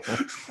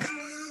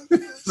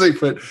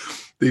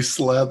they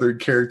slathered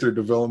character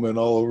development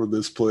all over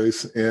this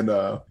place, and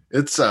the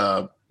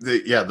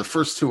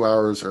first 2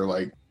 hours are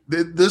like,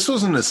 this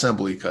was an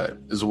assembly cut,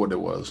 is what it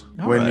was.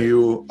 When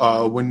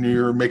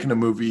you're making a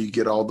movie, you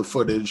get all the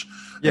footage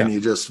and you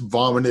just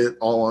vomit it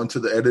all onto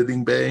the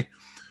editing bay,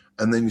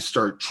 and then you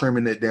start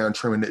trimming it down.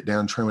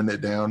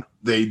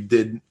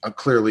 They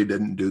clearly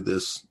didn't do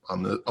this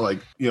on the,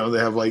 they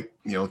have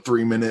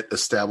 3-minute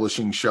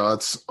establishing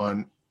shots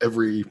on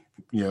every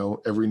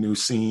new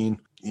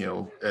scene.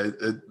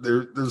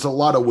 There's a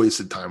lot of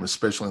wasted time,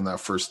 especially in that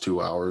first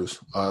 2 hours.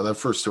 That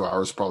first 2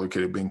 hours probably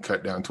could have been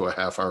cut down to a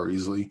half hour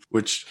easily,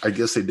 which I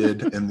guess they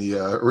did in the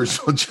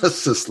original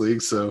Justice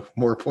League. So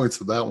more points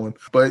for that one.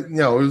 But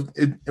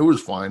it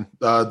was fine.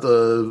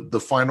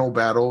 The final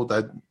battle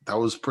that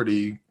was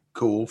pretty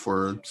cool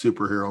for a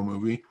superhero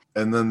movie.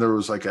 And then there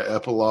was like an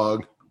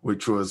epilogue,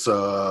 which was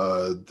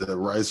the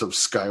Rise of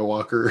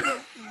Skywalker.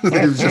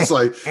 It was just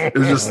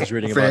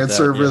fan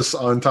service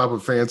on top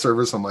of fan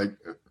service. I'm like,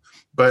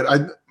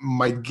 but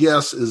my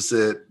guess is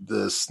that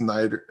the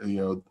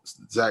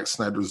Zack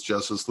Snyder's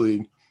Justice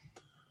League,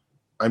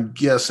 I'm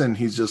guessing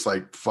he's just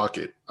like, fuck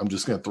it, I'm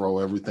just gonna throw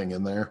everything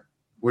in there,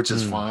 which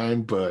is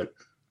fine. But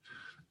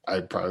I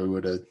probably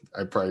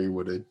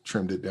would have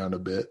trimmed it down a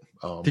bit.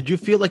 Did you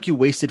feel like you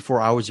wasted 4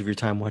 hours of your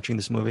time watching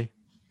this movie?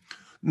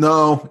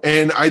 No,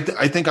 and I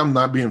think I'm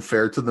not being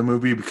fair to the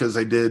movie, because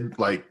I did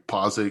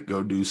pause it,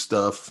 go do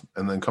stuff,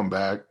 and then come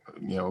back,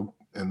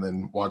 and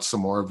then watch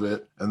some more of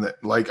it. And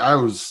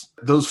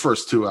those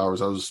first 2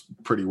 hours, I was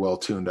pretty well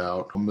tuned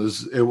out.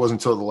 It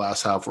wasn't until the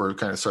last half where it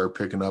kind of started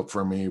picking up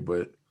for me.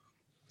 But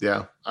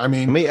yeah, I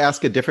mean, let me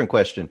ask a different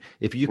question.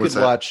 If you could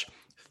watch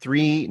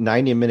 3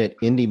 90-minute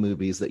indie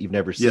movies that you've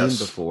never seen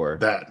before,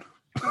 that.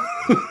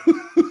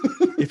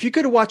 If you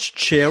could watch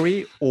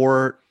Cherry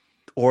or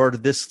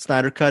this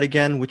Snyder Cut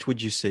again, which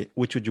would you see?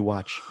 Which would you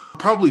watch?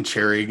 Probably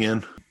Cherry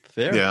again.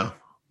 Fair. Yeah.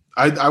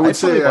 I would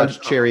say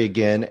watch Cherry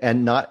again,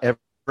 and not ever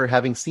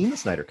having seen the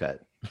Snyder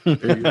Cut.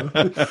 There you go.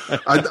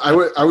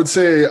 I would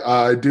say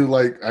I do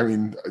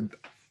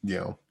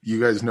you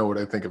guys know what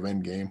I think of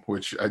Endgame,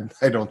 which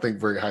I don't think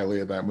very highly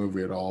of that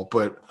movie at all.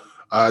 But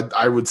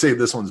I would say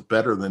this one's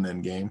better than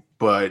Endgame,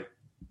 but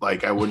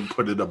I wouldn't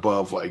put it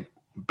above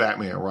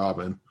Batman and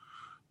Robin.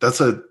 That's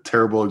a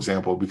terrible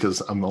example because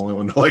I'm the only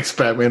one who likes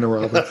Batman and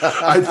Robin.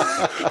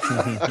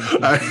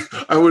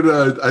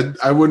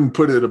 I wouldn't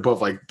put it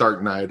above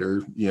Dark Knight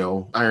or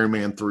Iron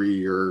Man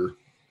 3 or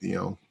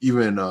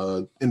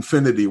even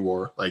Infinity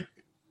War.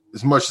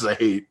 As much as I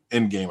hate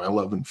Endgame, I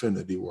love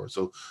Infinity War.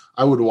 So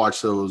I would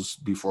watch those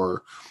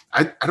before.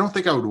 I don't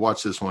think I would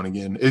watch this one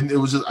again. It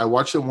was just, I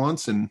watched it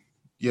once, and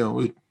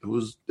it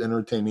was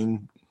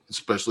entertaining,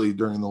 especially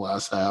during the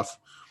last half,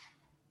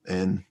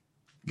 and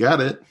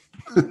got it.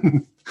 Okay.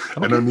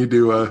 I don't need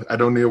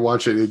to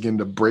watch it again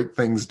to break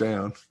things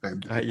down.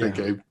 I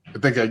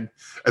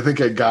think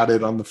I got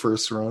it on the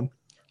first run.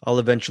 I'll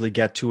eventually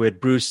get to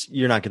it. Bruce,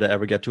 you're not going to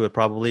ever get to it,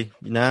 probably.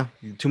 Nah,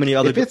 too many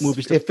other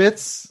movies. If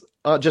it's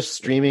just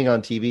streaming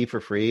on TV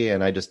for free,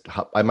 and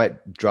I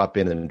might drop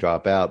in and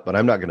drop out, but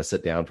I'm not going to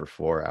sit down for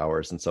 4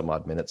 hours and some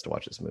odd minutes to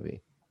watch this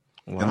movie.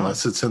 Wow.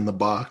 Unless it's in the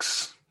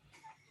box.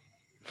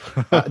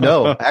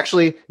 No,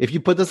 actually, if you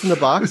put this in the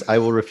box, I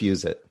will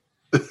refuse it.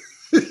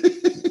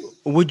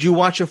 Would you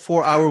watch a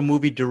 4-hour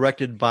movie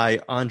directed by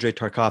Andrei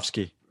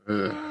Tarkovsky?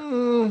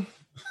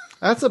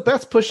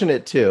 That's pushing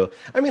it too.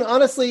 I mean,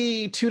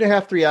 honestly,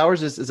 2.5, 3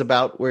 hours is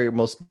about where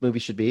most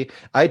movies should be.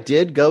 I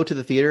did go to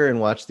the theater and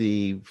watch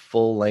the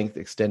full-length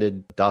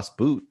extended Das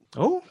Boot.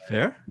 Oh,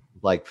 fair.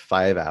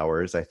 5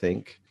 hours, I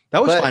think.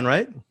 That was fine,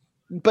 right?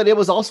 But it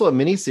was also a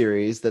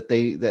miniseries that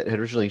had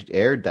originally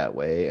aired that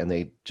way, and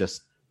they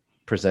just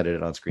presented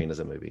it on screen as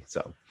a movie.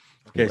 So.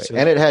 Okay, anyway,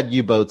 and it had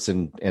U-boats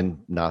and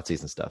Nazis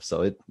and stuff.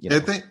 So I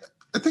think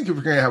if you're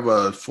going to have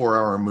a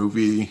 4-hour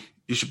movie,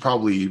 you should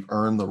probably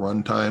earn the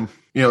runtime.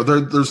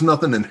 there's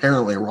nothing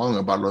inherently wrong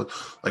about it.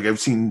 Like I've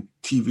seen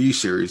TV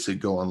series that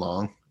go on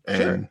long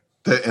and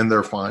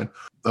they're fine.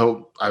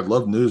 Though I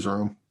love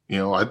Newsroom.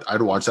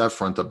 I'd watch that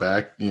front to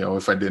back,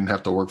 if I didn't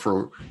have to work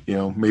for,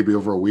 maybe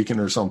over a weekend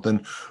or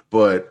something.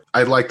 But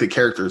I like the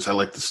characters. I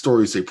like the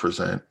stories they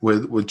present.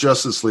 With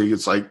Justice League,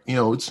 it's like,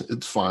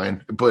 it's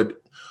fine.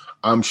 But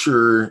I'm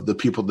sure the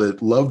people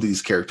that love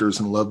these characters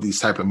and love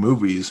these type of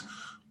movies,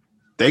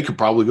 they could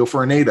probably go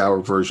for an 8-hour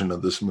version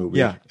of this movie.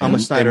 Yeah, I'm a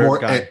Snyder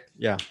guy.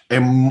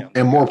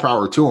 And more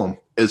power to them.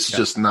 It's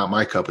just not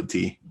my cup of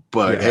tea.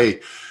 But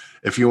hey,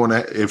 if you want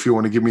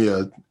to give me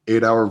a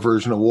 8-hour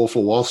version of Wolf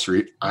of Wall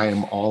Street, I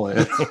am all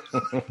in.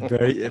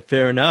 Very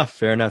fair enough.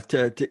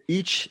 To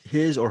each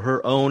his or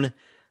her own.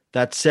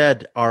 That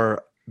said,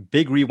 our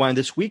big rewind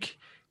this week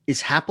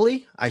is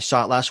Happily. I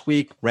saw it last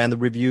week. Ran the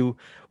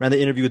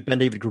interview with Ben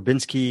David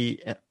Grabinski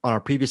on our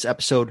previous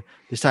episode.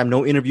 This time,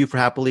 no interview for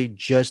Happily,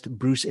 just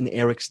Bruce and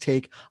Eric's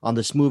take on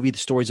this movie. The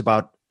story's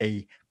about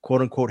a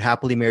quote unquote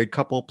happily married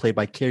couple played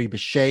by Carrie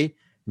Bechet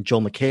and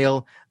Joel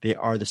McHale. They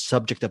are the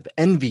subject of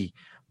envy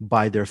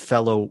by their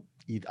fellow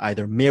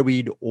either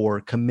married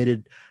or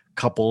committed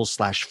couples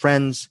 /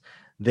 friends.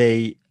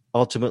 They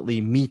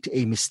ultimately meet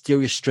a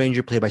mysterious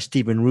stranger played by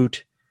Stephen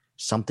Root.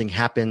 Something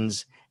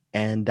happens,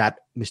 and that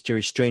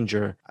mysterious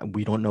stranger,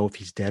 we don't know if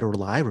he's dead or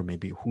alive, or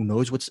maybe who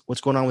knows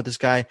what's going on with this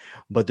guy,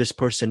 but this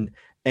person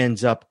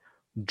ends up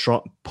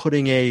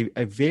putting a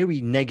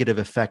very negative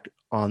effect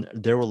on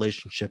their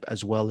relationship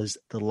as well as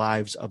the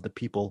lives of the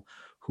people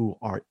who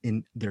are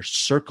in their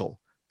circle.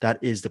 That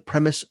is the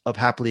premise of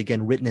Happily,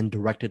 again, written and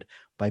directed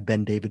by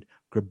Ben David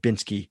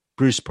Grabinski.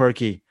 Bruce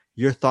Perky,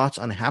 your thoughts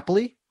on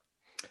Happily?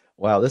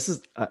 Wow, this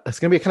is it's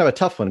going to be kind of a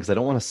tough one because I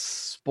don't want to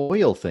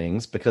spoil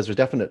things because there's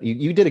definitely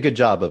you did a good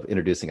job of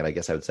introducing it, I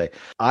guess I would say.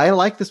 I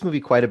like this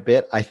movie quite a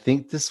bit. I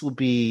think this will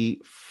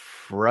be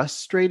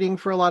frustrating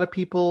for a lot of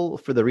people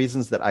for the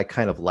reasons that I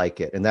kind of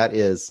like it. And that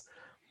is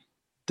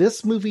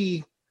this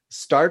movie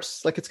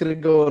starts like it's going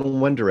to go in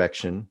one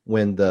direction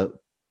when the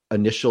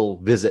initial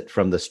visit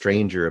from the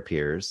stranger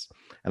appears.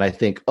 And I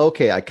think,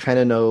 okay, I kind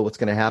of know what's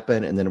going to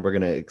happen. And then we're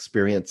going to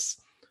experience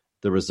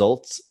the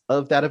results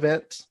of that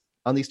event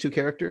on these two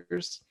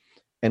characters.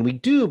 And we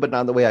do, but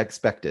not the way I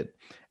expected.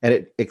 And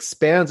it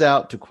expands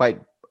out to quite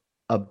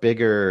a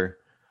bigger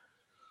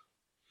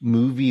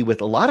movie with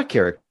a lot of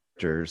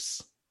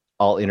characters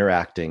all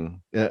interacting,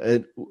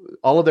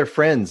 all of their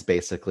friends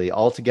basically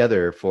all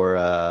together for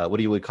what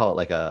do you would call it,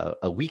 like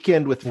a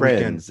weekend with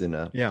friends in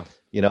a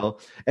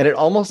and it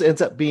almost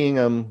ends up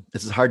being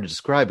this is hard to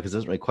describe because it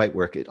doesn't really quite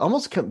work. It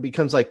almost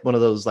becomes like one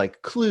of those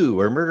like Clue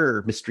or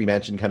Murder Mystery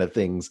Mansion kind of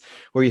things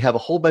where you have a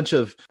whole bunch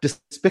of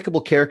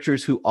despicable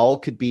characters who all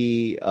could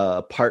be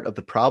part of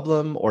the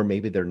problem, or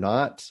maybe they're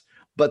not,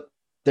 but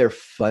they're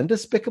fun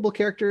despicable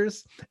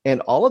characters,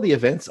 and all of the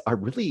events are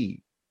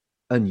really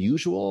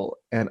unusual,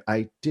 and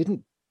I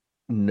didn't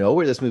know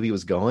where this movie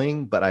was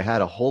going, but I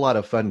had a whole lot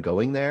of fun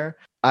going there.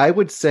 I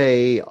would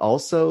say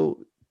also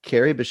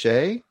Carrie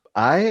Bechet,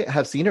 I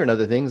have seen her in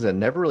other things and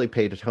never really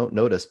paid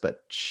notice, but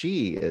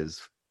she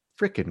is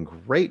freaking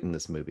great in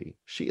this movie.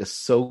 She is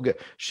so good.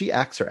 She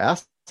acts her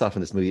ass off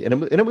in this movie, in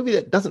a movie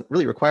that doesn't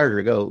really require her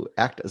to go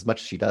act as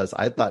much as she does.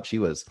 I thought she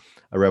was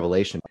a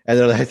revelation. And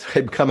then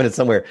I'm coming in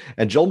somewhere,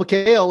 and Joel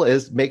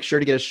McHale makes sure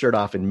to get his shirt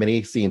off in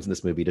many scenes in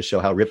this movie to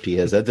show how ripped he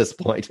is at this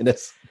point in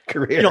his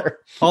career.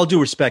 All due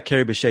respect,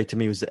 Carrie Bechet to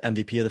me was the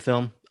MVP of the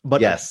film.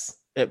 But yes.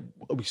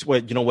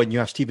 When you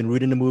have Stephen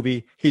Root in a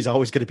movie, he's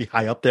always going to be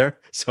high up there.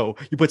 So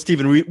you put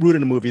Stephen Root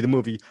in a movie, the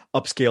movie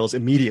upscales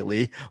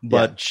immediately.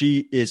 But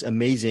she is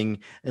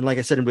amazing. And like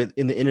I said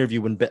in the interview,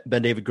 when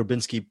Ben David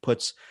Grabinski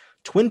puts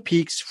Twin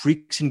Peaks,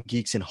 Freaks and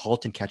Geeks, and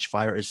Halt and Catch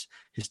Fire as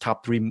his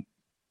top 3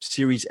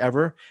 series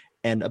ever,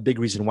 and a big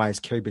reason why is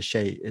Carrie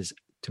Bechet is,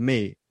 to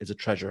me, is a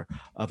treasure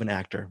of an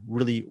actor.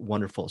 Really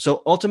wonderful.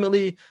 So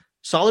ultimately,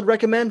 solid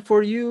recommend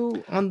for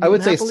you on. I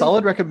would say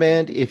solid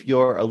recommend if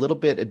you're a little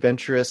bit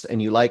adventurous and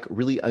you like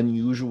really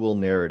unusual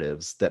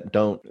narratives that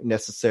don't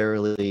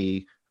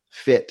necessarily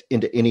fit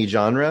into any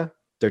genre.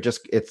 They're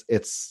just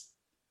it's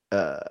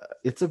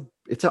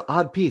an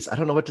odd piece. I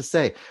don't know what to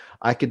say.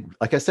 I could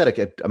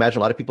imagine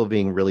a lot of people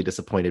being really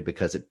disappointed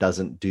because it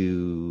doesn't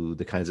do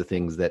the kinds of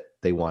things that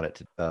they want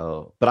it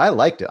to. But I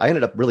liked it. I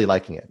ended up really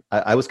liking it.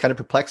 I was kind of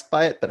perplexed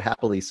by it, but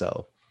happily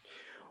so.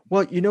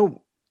 Well,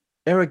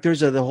 Eric, there's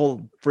the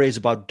whole phrase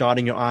about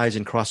dotting your I's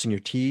and crossing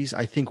your T's.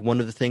 I think one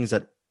of the things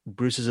that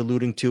Bruce is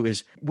alluding to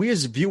is we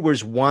as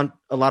viewers want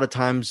a lot of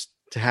times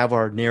to have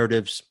our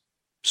narratives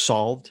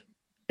solved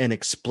and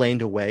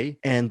explained away.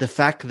 And the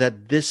fact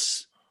that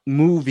this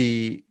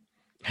movie,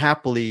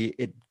 Happily,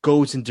 it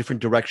goes in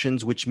different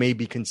directions, which may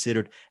be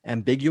considered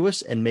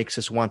ambiguous and makes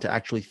us want to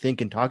actually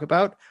think and talk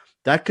about,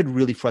 that could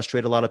really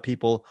frustrate a lot of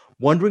people.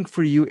 Wondering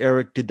for you,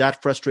 Eric, did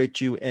that frustrate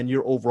you and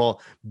your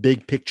overall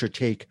big picture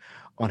take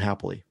on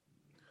Happily?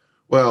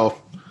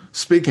 Well,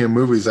 speaking of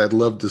movies I'd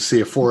love to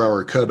see a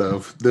 4-hour cut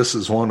of, this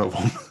is one of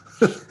them.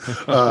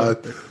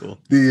 Cool.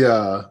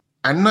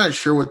 I'm not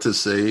sure what to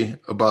say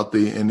about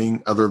the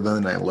ending other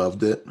than I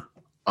loved it.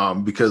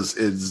 because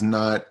it's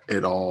not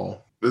at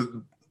all.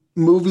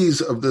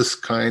 Movies of this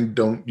kind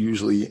don't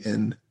usually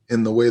end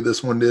in the way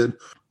this one did.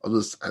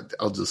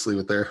 I'll just leave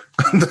it there.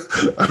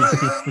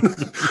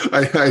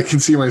 I can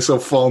see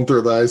myself falling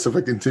through the ice if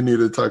I continue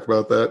to talk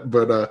about that.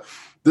 But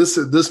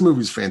this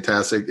movie's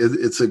fantastic.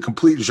 It's a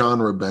complete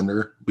genre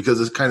bender because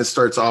it kind of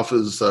starts off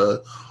as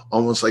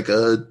almost like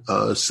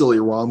a silly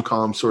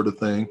rom-com sort of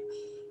thing,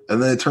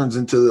 and then it turns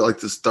into like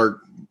this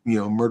dark,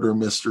 murder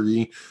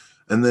mystery,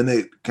 and then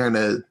it kind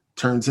of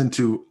turns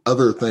into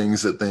other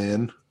things at the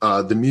end.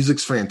 The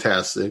music's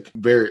fantastic.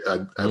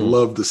 I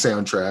love the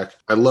soundtrack.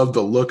 I love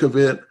the look of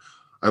it.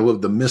 I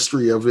love the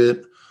mystery of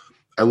it.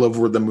 I love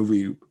where the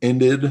movie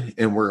ended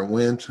and where it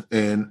went.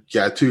 And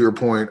yeah, to your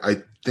point,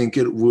 I think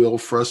it will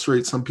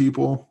frustrate some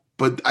people,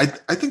 but I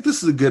think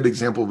this is a good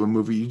example of a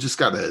movie. You just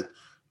gotta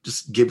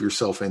just give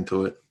yourself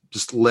into it.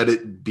 Just let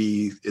it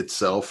be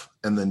itself,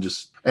 and then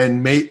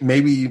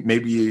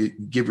maybe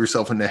give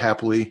yourself into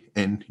happily,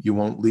 and you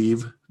won't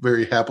leave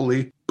very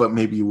happily, but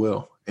maybe you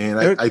will. And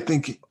I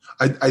think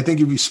if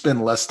you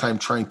spend less time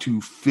trying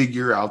to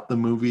figure out the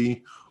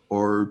movie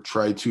or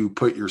try to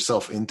put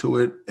yourself into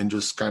it and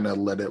just kind of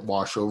let it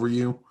wash over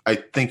you, I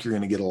think you're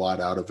going to get a lot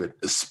out of it,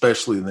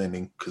 especially the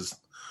ending. Because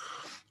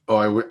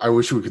I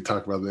wish we could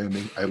talk about the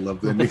ending. I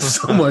love the ending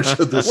so much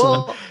of this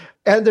one.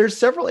 And there's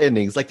several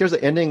endings. Like there's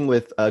an ending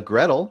with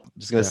Gretel. I'm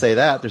just going to say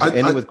that. There's an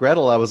ending with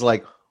Gretel. I was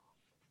like,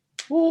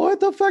 well, what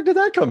the fuck did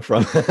that come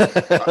from?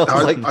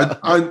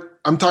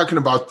 I'm talking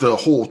about the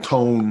whole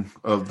tone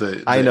of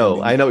the I know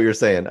what you're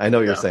saying.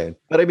 You're saying.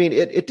 But I mean,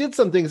 it did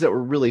some things that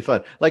were really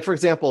fun. Like, for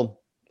example,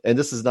 and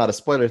this is not a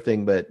spoiler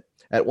thing, but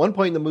at one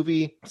point in the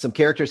movie, some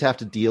characters have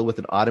to deal with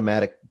an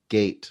automatic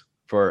gate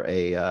for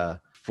a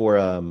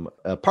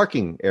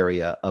parking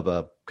area of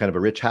a kind of a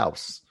rich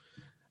house.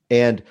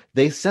 And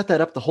they set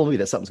that up the whole movie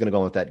that something's going to go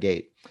on with that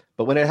gate.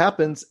 But when it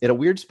happens in a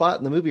weird spot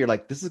in the movie, you're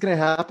like, this is going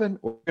to happen.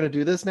 We're going to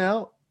do this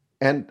now.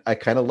 And I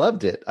kind of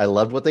loved it. I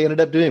loved what they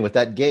ended up doing with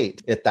that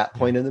gate at that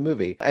point in the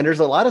movie. And there's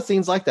a lot of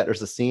scenes like that.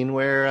 There's a scene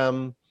where,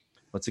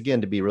 once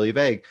again, to be really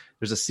vague,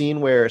 there's a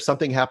scene where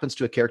something happens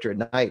to a character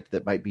at night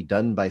that might be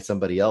done by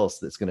somebody else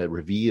that's going to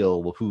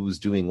reveal who's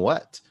doing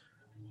what.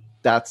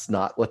 That's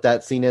not what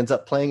that scene ends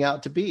up playing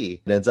out to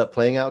be. It ends up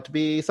playing out to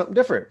be something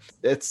different.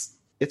 It's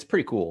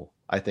pretty cool.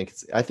 I think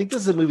this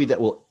is a movie that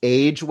will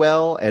age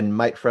well and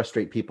might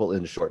frustrate people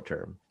in the short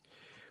term.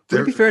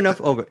 Would it be fair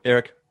enough? Oh,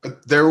 Eric.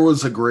 There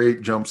was a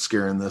great jump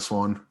scare in this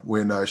one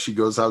when she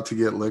goes out to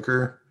get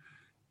liquor,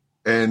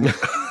 and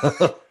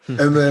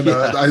and then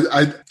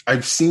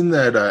I've seen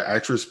that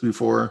actress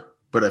before,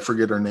 but I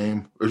forget her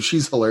name.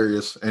 She's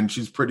hilarious and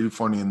she's pretty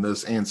funny in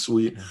this and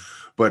sweet.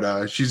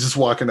 But she's just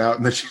walking out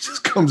and then she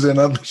just comes in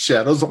out of the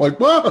shadows. I'm like,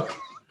 whoa!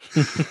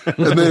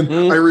 And then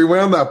I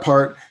rewound that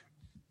part.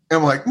 And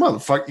I'm like,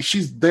 motherfucker,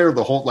 she's there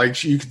the whole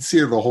you can see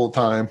her the whole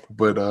time.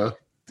 But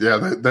yeah,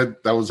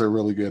 that was a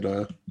really good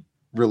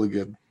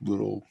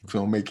little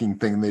filmmaking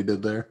thing they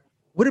did there.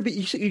 Would it be?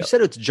 You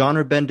said it's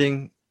genre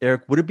bending,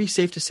 Eric. Would it be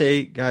safe to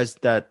say, guys,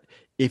 that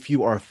if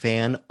you are a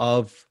fan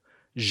of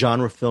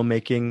genre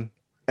filmmaking,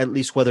 at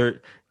least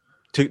whether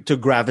to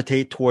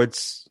gravitate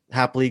towards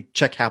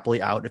check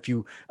happily out, if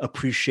you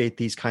appreciate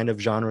these kind of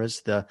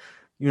genres, the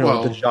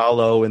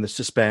giallo and the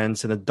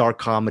suspense and the dark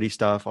comedy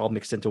stuff all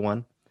mixed into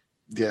one?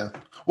 Yeah.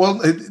 Well,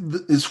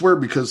 it's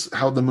weird because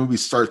how the movie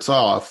starts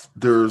off,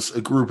 there's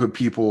a group of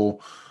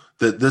people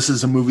that this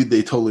is a movie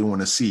they totally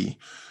want to see.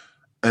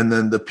 And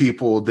then the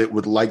people that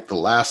would like the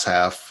last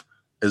half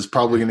is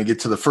probably going to get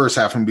to the first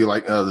half and be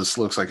like, oh, this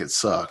looks like it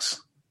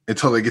sucks,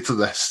 until they get to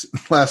the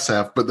last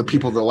half. But the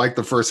people that like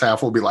the first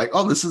half will be like,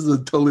 oh, this is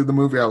totally the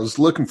movie I was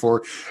looking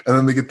for. And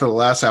then they get to the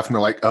last half and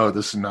they're like, oh,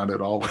 this is not at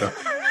all what I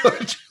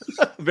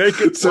Very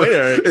good point,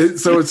 Eric.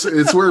 So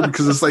it's weird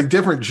because it's like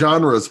different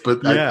genres,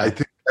 but yeah.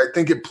 I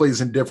think it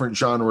plays in different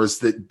genres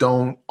that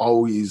don't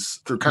always,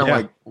 they're kind of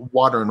like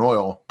water and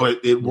oil, but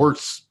it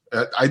works.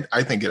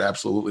 I think it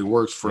absolutely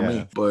works for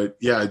me. But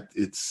yeah,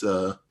 it's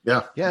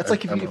it's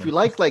like if you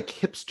like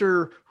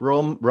hipster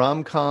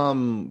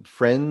rom-com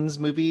Friends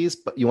movies,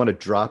 but you want to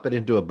drop it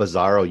into a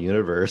bizarro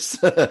universe,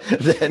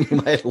 then you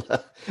might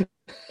love.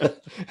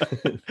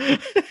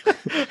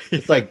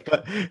 It's like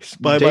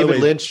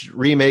David Lynch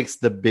remakes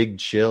The Big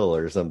Chill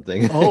or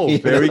something. Oh,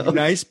 very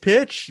nice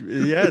pitch.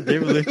 Yeah,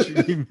 David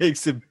Lynch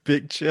remakes A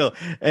Big Chill.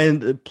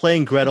 And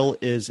playing Gretel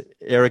is,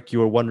 Eric, you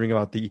were wondering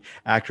about the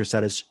actress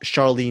that is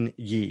Charlene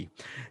Yee.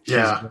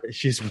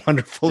 She's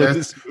wonderful in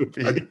this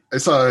movie. I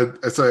saw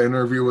an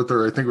interview with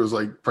her. I think it was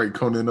probably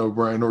Conan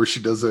O'Brien, where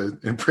she does an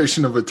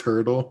impression of a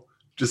turtle.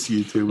 Just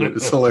YouTube it.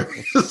 It's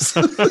hilarious.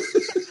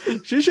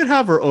 She should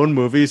have her own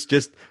movies,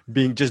 just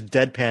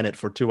deadpan it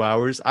for 2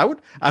 hours. I would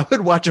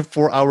watch a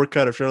 4-hour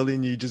cut of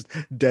Charlene Yee just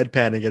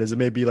deadpanning it as it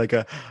may be like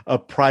a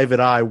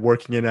private eye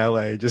working in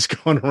LA,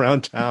 just going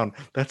around town.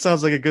 That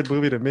sounds like a good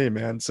movie to me,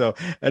 man. So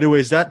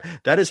anyways, that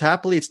is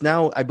Happily. It's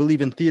now, I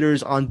believe, in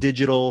theaters, on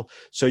digital,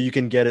 so you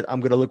can get it.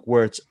 I'm going to look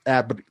where it's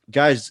at. But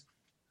guys,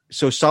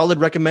 so solid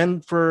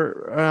recommend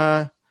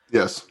for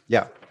yes.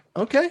 Yeah.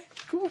 Okay,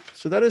 cool.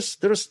 So that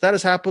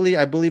is Happily.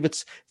 I believe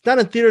it's not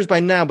in theaters by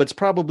now, but it's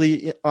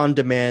probably on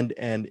demand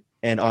and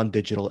on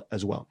digital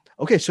as well.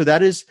 Okay, so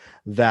that is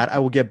that. I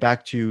will get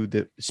back to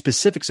the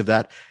specifics of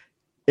that.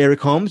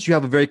 Eric Holmes, you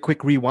have a very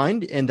quick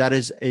rewind, and that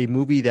is a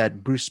movie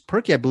that Bruce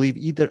Perky, I believe,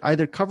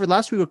 either covered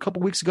last week or a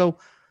couple weeks ago.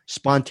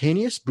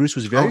 Spontaneous. Bruce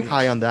was very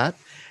high on that.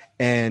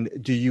 And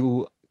do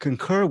you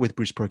concur with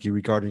Bruce Perky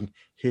regarding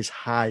his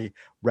high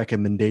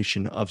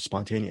recommendation of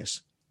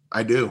Spontaneous?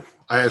 I do.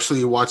 I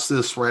actually watched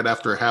this right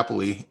after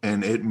Happily,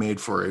 and it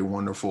made for a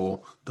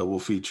wonderful double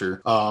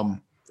feature.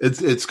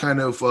 It's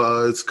kind of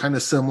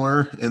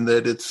similar in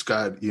that it's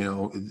got,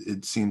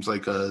 it seems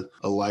like a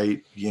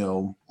light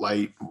young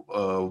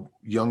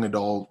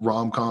adult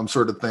rom-com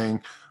sort of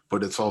thing,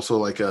 but it's also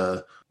like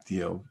a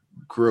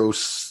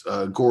gross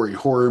gory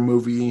horror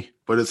movie,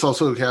 but it's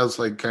also has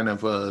like kind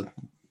of a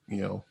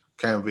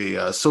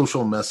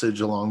social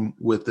message along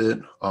with it,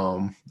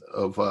 of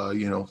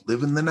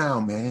live in the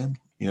now, man.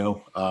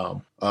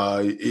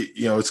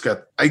 It's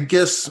got, I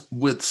guess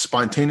with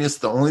Spontaneous,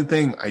 the only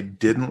thing I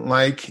didn't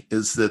like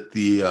is that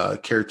the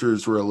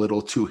characters were a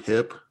little too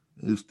hip,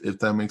 if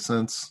that makes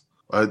sense.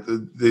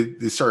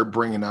 They start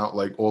bringing out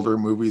like older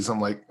movies. I'm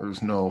like,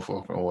 there's no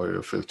fucking way a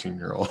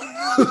 15-year-old.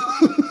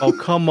 Oh,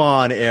 come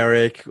on,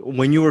 Eric.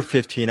 When you were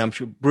 15, I'm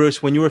sure,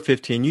 Bruce, when you were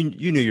 15,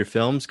 you knew your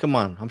films. Come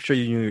on. I'm sure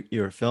you knew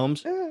your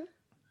films. Yeah.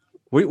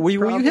 Were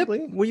you hip?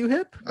 Were you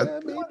hip?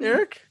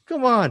 Eric?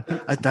 Come on.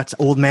 That's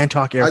old man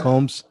talk, Eric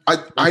Holmes.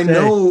 I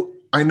know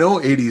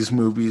 80s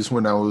movies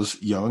when I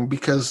was young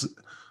because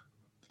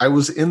I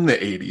was in the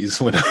 80s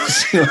when I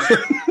was young.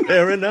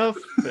 Fair enough.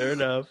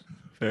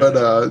 But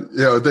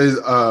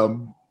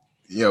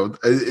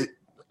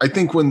I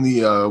think when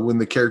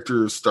the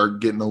characters start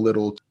getting a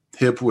little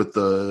hip with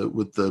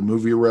the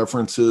movie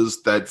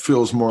references, that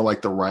feels more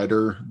like the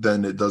writer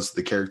than it does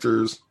the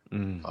characters.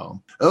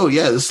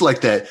 This is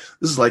like that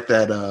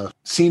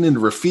scene in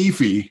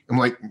Rafifi. I'm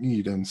like,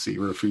 you didn't see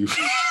Rafifi.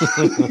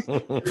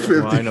 Well,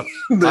 I know.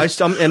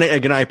 And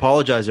again, I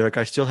apologize, Eric.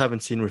 I still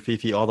haven't seen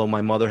Rafifi, although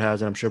my mother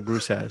has, and I'm sure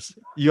Bruce has.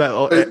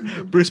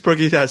 Bruce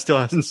Perky still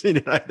hasn't seen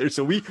it either.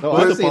 So we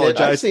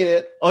apologize. I've seen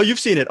it. Oh, you've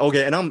seen it.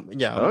 Okay, and I'm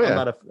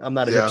not a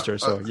hipster.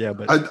 So yeah,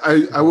 but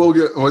I will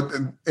get.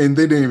 And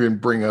they didn't even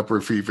bring up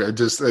Rafifi. It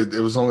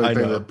was the only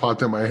thing that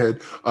popped in my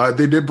head.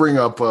 They did bring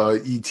up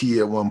E.T.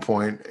 at one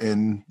point,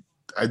 and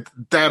I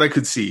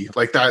could see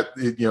like that.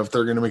 If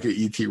they're going to make an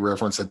ET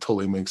reference, that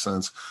totally makes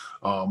sense.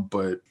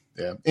 But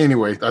yeah.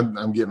 Anyway,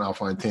 I'm getting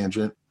off on a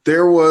tangent.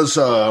 There's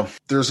a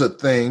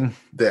thing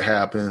that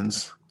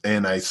happens,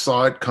 and I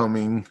saw it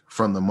coming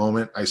from the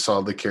moment I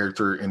saw the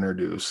character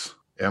introduce.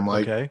 And I'm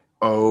like, okay.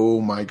 Oh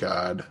my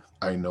God,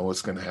 I know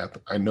what's going to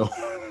happen. I know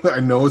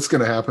what's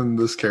going to happen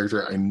to this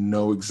character. I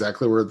know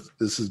exactly where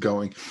this is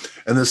going,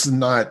 and this is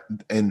not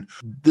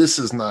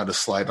a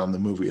slight on the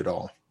movie at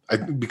all.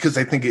 Because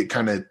I think it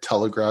kind of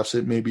telegraphs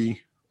it,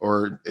 maybe,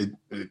 or at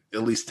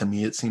least to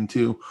me it seemed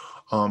to,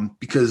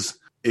 because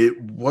it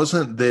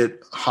wasn't that,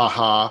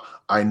 haha,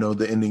 I know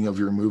the ending of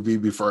your movie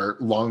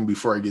long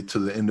before I get to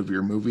the end of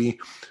your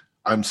movie.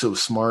 I'm so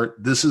smart.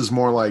 This is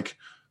more like,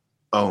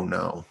 oh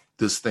no,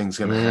 this thing's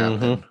going to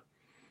happen.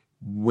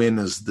 When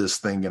is this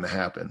thing going to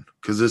happen?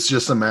 Because it's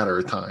just a matter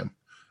of time.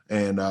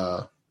 And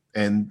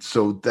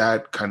so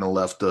that kind of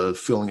left a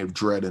feeling of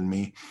dread in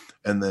me.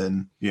 And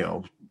then,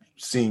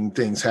 seeing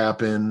things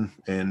happen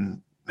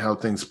and how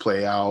things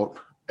play out,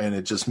 and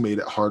it just made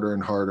it harder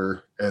and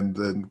harder. And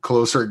then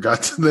closer it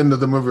got to the end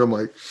of the movie, I'm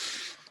like,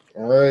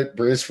 all right,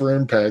 brace for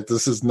impact.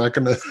 This is not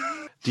gonna.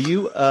 Do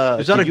you?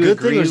 Is that a good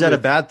thing or is that a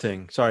bad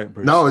thing? Sorry,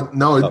 Bruce.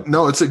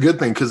 No, it's a good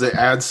thing because it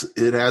adds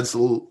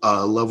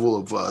a level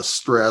of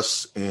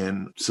stress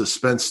and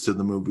suspense to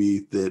the movie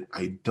that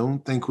I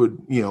don't think would.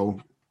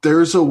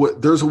 There's a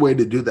way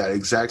to do that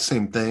exact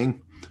same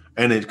thing,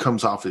 and it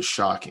comes off as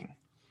shocking.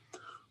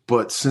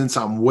 But since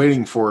I'm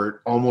waiting for it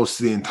almost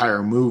the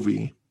entire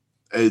movie,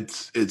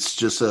 it's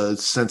just a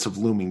sense of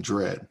looming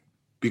dread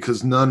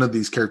because none of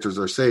these characters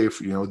are safe.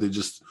 They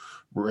just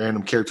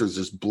random characters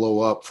just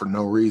blow up for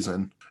no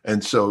reason.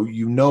 And so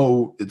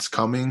it's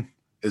coming.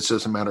 It's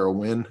just a matter of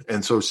when.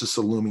 And so it's just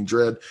a looming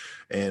dread.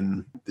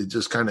 And it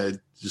just kind of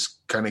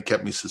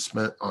kept me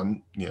suspended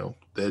on, the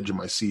edge of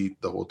my seat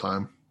the whole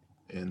time.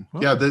 And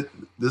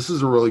this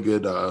is a really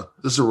good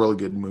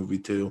movie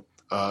too.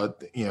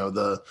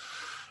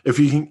 If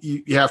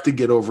you have to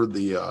get over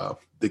the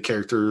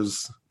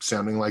characters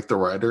sounding like the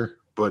writer,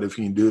 but if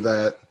you can do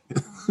that,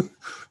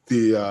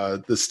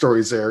 the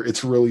story's there.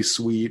 It's really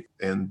sweet,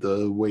 and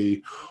the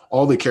way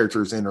all the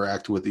characters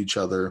interact with each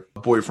other,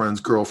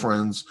 boyfriends,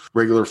 girlfriends,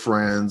 regular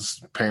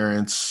friends,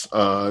 parents,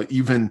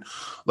 even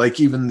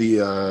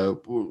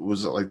the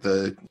was it like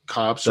the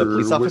cops or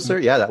police officer?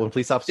 Yeah, that one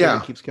police officer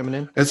that keeps coming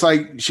in. It's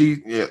like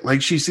she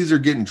sees her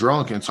getting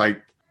drunk, and it's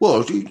like,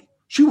 well,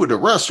 she would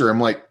arrest her. I'm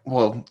like,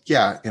 well,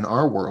 yeah, in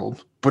our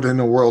world, But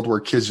in a world where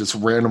kids just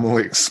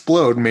randomly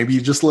explode, maybe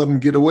you just let them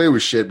get away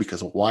with shit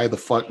because why the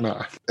fuck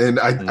not? And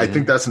I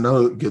think that's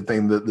another good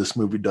thing that this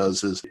movie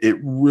does is it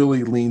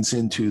really leans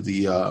into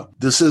the,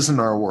 this isn't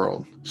our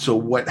world. So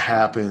what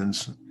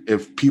happens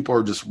if people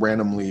are just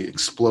randomly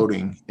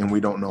exploding and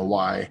we don't know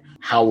why?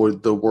 How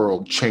would the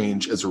world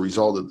change as a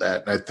result of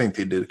that? And I think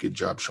they did a good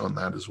job showing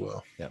that as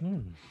well. Yeah.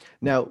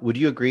 Now, would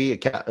you agree?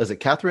 Is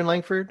it Catherine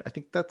Langford? I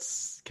think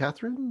that's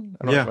Catherine.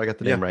 I don't know if I got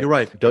the name right. You're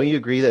right. Don't you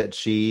agree that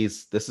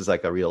this is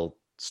like a real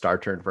star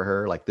turn for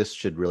her? Like this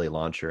should really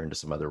launch her into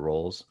some other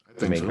roles.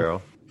 The main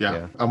girl.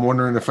 Yeah. I'm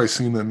wondering if I've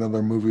seen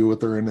another movie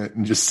with her in it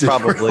and just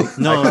probably.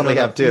 No, I probably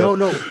have too.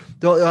 No.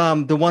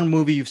 The one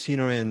movie you've seen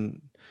her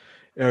in,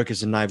 Eric,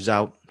 is in Knives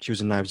Out. She was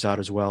in Knives Out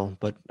as well,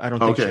 but I don't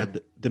think she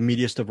had the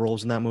meatiest of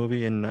roles in that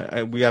movie.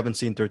 And we haven't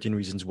seen 13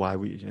 Reasons Why.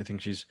 I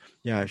think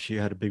she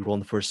had a big role in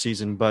the first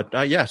season. But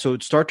so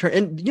it's Star Turn.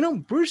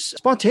 And, Bruce,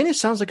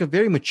 Spontaneous sounds like a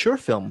very mature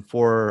film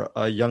for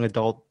a young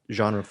adult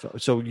genre film.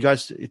 So you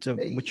guys, it's a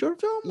mature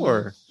film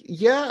or?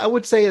 Yeah, I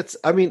would say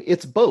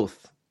it's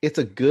both. It's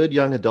a good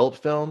young adult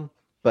film,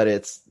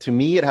 but to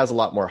me, it has a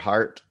lot more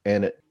heart.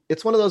 And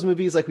it's one of those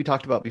movies like we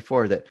talked about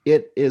before that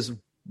it is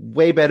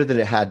way better than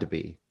it had to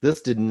be.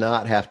 This did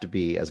not have to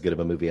be as good of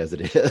a movie as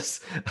it is.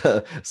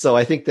 So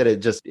I think that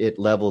it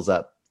levels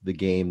up the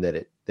game that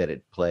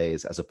it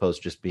plays as opposed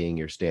to just being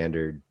your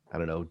standard, I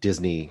don't know,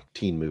 Disney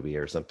teen movie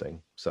or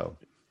something. So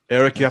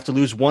Eric, you have to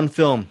lose one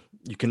film.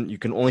 You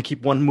can only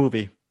keep one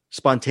movie.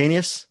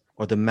 Spontaneous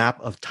or The Map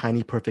of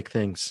Tiny Perfect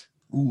Things.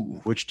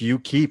 Ooh. Which do you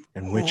keep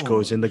and which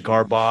goes in the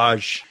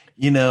garbage?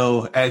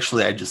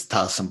 Actually, I just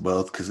toss them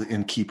both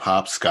and keep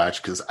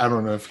hopscotch because I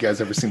don't know if you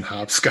guys ever seen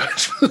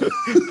hopscotch.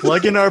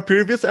 Plug in our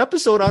previous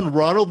episode on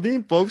Ronald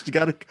Dean, folks. You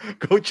got to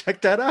go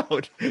check that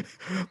out. Links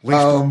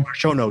to our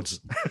show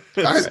notes.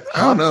 I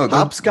don't know.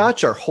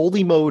 Hopscotch are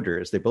holy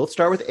motors. They both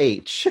start with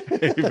H.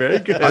 Very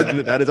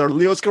good. That is our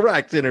Leo's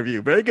Correct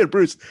interview. Very good,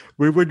 Bruce.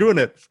 We're doing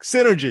it.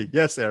 Synergy.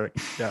 Yes, Eric.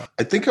 Yeah.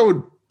 I think I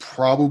would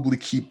probably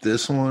keep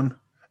this one.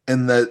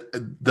 And that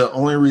the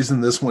only reason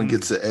this one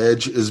gets the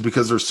edge is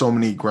because there's so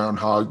many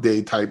Groundhog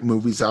Day type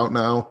movies out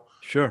now.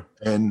 Sure.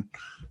 And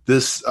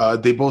this,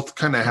 they both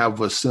kind of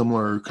have a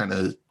similar kind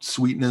of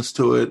sweetness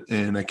to it.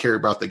 And I care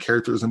about the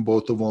characters in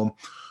both of them.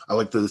 I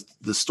like the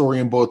story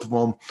in both of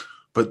them.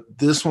 But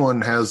this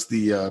one has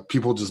the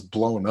people just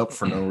blowing up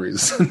for no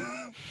reason.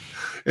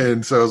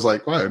 And so I was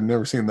like, wow, I've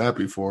never seen that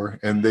before.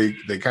 And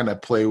they kind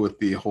of play with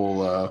the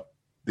whole,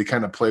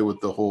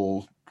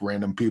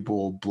 random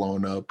people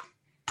blowing up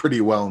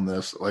pretty well in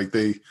this. Like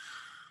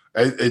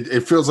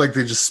it feels like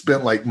they just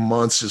spent like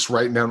months just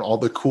writing down all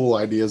the cool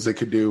ideas they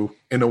could do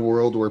in a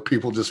world where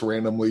people just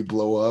randomly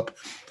blow up,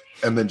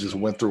 and then just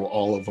went through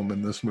all of them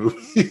in this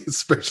movie,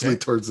 especially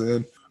towards the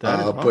end.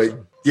 Awesome.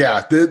 But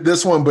yeah,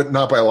 this one, but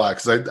not by a lot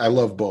because I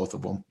love both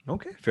of them.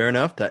 Okay, fair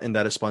enough. That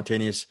is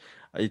Spontaneous.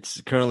 It's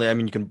currently,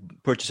 you can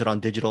purchase it on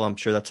digital. I'm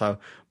sure that's how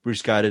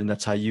Bruce got it, and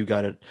that's how you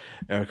got it,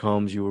 Eric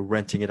Holmes. You were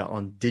renting it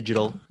on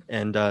digital,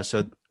 and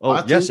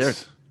Eric.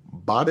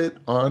 Bought it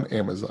on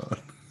Amazon.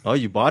 Oh,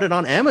 you bought it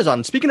on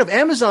Amazon. Speaking of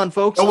Amazon,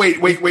 folks. Oh, wait.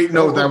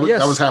 No, that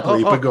was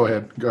Happily. But go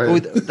ahead.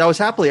 That was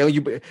Happily.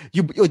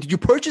 Did you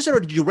purchase it or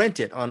did you rent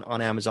it on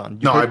Amazon?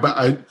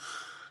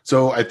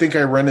 So I think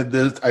I rented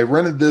this. I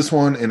rented this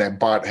one and I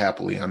bought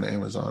Happily on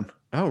Amazon.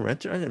 Oh,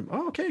 rent it.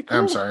 Oh, okay, cool.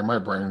 I'm sorry, my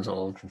brain's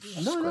all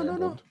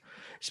No.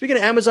 Speaking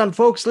of Amazon,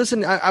 folks,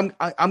 listen, I'm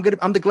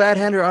the glad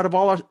hander out of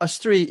all us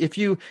three. If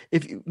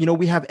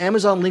we have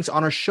Amazon links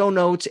on our show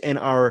notes and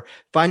our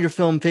Find Your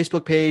Film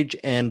Facebook page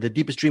and the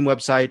Deepest Dream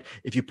website.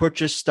 If you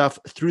purchase stuff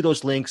through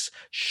those links,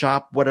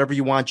 shop whatever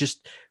you want,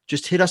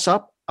 just hit us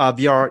up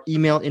via our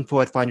email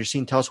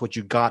info@findyourscene. Tell us what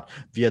you got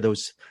via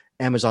those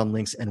Amazon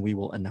links, and we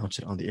will announce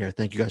it on the air.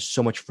 Thank you guys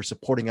so much for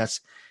supporting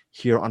us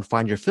here on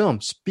Find Your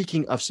Film.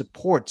 Speaking of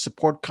support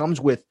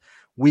comes with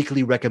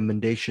weekly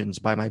recommendations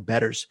by my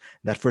betters.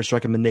 That first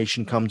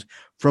recommendation comes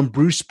from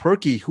Bruce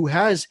Perky, who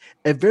has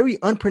a very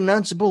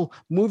unpronounceable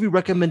movie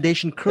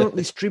recommendation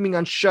currently streaming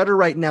on Shudder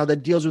right now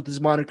that deals with his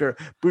moniker.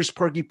 Bruce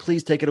Perky,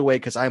 please take it away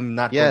because I'm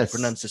not going to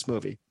pronounce this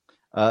movie.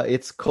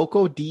 It's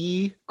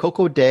Koko-Di,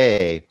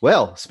 Koko-Da.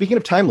 Well, speaking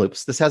of time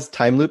loops, this has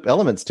time loop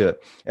elements to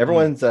it.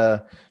 Everyone's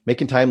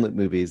making time loop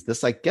movies.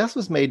 This, I guess,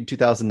 was made in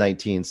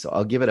 2019, so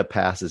I'll give it a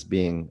pass as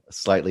being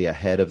slightly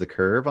ahead of the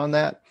curve on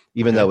that,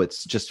 even though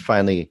it's just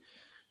finally...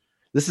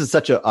 This is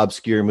such an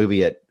obscure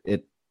movie.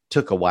 It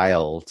took a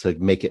while to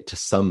make it to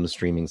some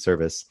streaming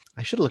service.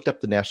 I should have looked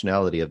up the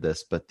nationality of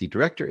this, but the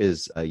director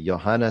is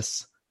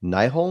Johannes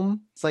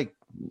Nyholm. It's like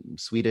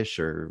Swedish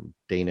or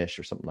Danish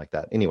or something like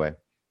that. Anyway,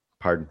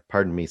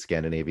 pardon me,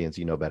 Scandinavians,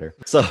 you know better.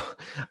 So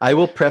I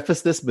will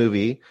preface this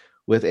movie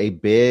with a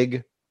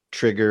big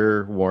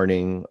trigger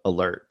warning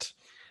alert.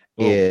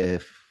 Oh.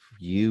 If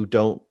you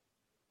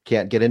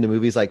can't get into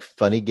movies like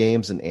Funny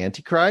Games and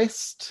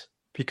Antichrist,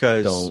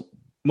 because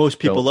Most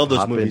people love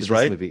those movies,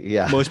 right?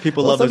 Yeah, most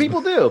people love. Some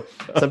people do.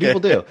 Some people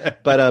do.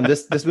 But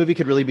this movie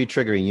could really be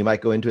triggering. You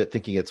might go into it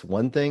thinking it's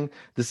one thing.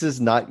 This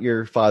is not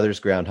your father's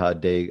Groundhog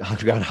Day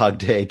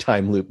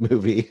time loop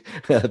movie.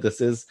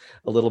 This is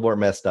a little more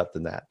messed up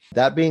than that.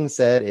 That being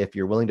said, if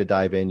you're willing to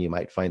dive in, you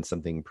might find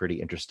something pretty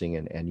interesting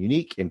and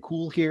unique and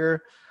cool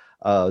here.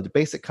 The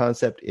basic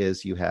concept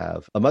is you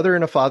have a mother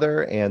and a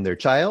father and their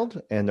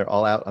child, and they're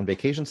all out on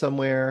vacation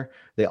somewhere.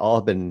 They all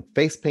have been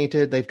face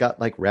painted. They've got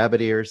like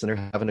rabbit ears and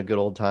they're having a good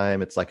old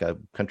time. It's like a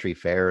country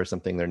fair or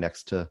something. They're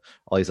next to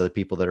all these other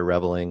people that are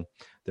reveling.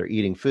 They're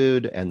eating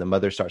food, and the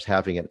mother starts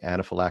having an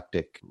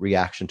anaphylactic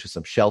reaction to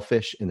some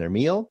shellfish in their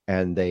meal,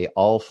 and they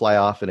all fly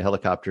off in a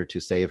helicopter to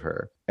save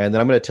her. And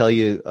then I'm going to tell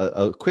you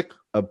a quick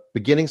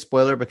beginning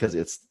spoiler because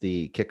it's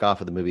the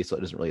kickoff of the movie, so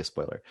it isn't really a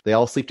spoiler. They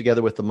all sleep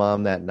together with the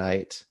mom that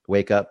night,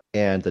 wake up,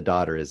 and the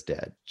daughter is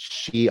dead.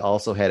 She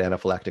also had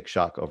anaphylactic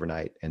shock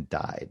overnight and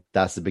died.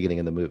 That's the beginning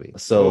of the movie.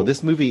 So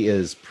This movie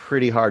is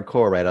pretty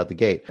hardcore right out the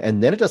gate.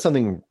 And then it does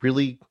something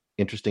really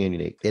interesting and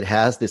unique. It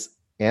has this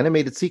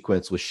animated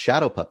sequence with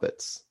shadow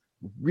puppets.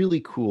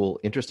 Really cool,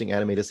 interesting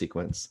animated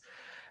sequence.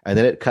 And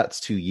then it cuts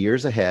to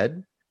years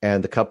ahead,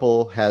 and the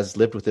couple has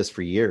lived with this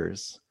for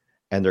years.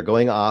 And they're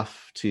going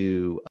off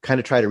to kind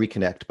of try to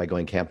reconnect by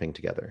going camping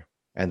together.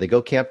 And they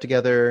go camp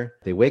together.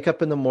 They wake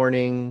up in the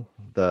morning.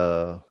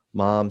 The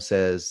mom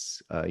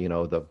says,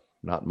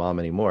 not mom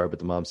anymore, but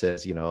the mom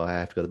says, I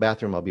have to go to the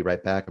bathroom. I'll be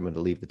right back. I'm going to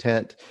leave the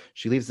tent.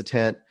 She leaves the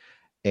tent,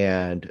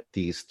 and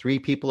these three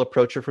people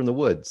approach her from the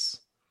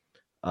woods.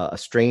 A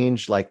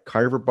strange, like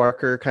carnivore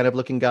barker kind of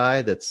looking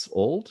guy that's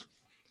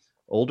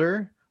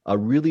older, a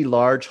really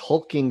large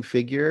hulking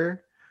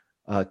figure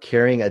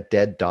carrying a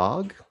dead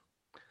dog,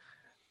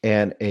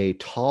 and a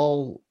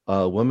tall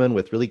woman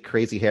with really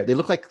crazy hair. They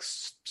look like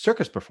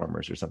circus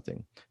performers or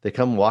something. They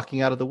come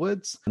walking out of the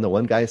woods, and the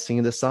one guy is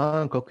singing this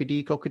song,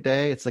 Koko-Di,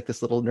 Koko-Da. It's like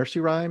this little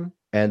nursery rhyme.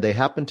 And they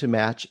happen to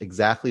match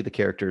exactly the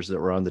characters that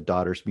were on the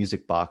daughter's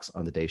music box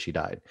on the day she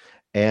died.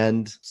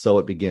 And so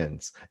it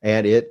begins.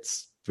 And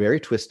it's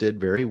very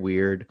twisted, very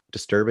weird,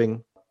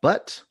 disturbing,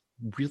 but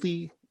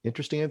really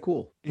interesting and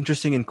cool.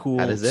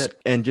 That is it.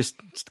 And just,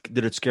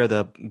 did it scare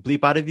the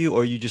bleep out of you,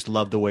 or you just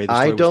love the way the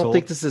story I was don't told?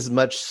 think this is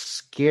much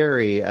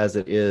scary as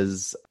it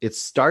is. It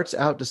starts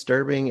out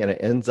disturbing and it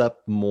ends up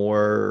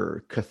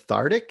more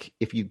cathartic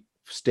if you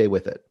stay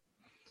with it.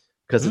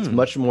 Because it's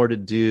much more to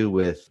do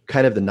with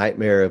kind of the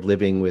nightmare of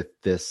living with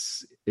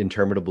this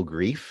interminable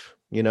grief,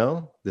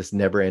 this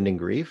never-ending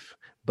grief.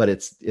 But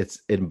it's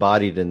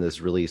embodied in this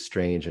really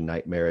strange and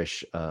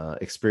nightmarish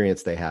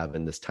experience they have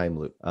in this time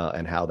loop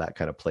and how that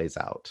kind of plays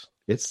out.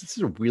 It's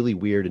a really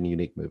weird and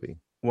unique movie.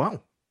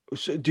 Wow.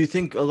 So do you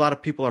think a lot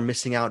of people are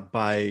missing out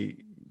by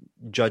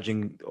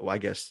judging, I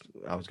guess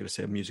I was going to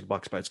say a music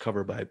box by its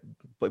cover,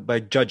 by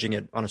judging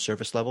it on a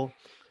surface level?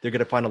 They're going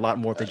to find a lot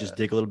more if they just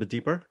dig a little bit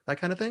deeper, that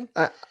kind of thing?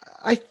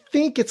 I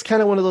think it's kind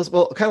of one of those,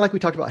 kind of like we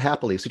talked about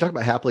Happily. So we talked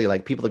about Happily,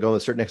 like people that go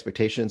with certain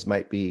expectations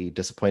might be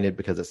disappointed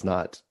because it's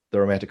not the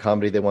romantic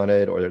comedy they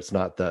wanted, or it's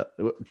not the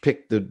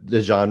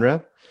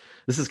genre.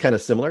 This is kind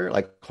of similar.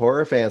 Like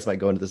horror fans might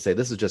go into this and say,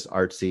 this is just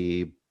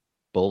artsy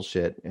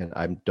bullshit, and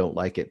I don't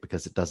like it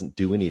because it doesn't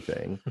do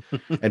anything.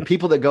 And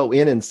people that go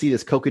in and see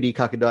this Koko-Di,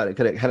 Koko-Da, it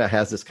kind of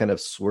has this kind of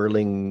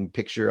swirling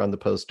picture on the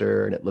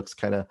poster, and it looks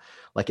kind of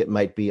like it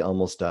might be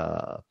almost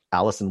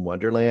Alice in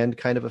Wonderland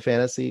kind of a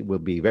fantasy, will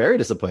be very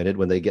disappointed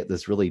when they get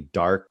this really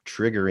dark,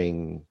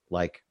 triggering,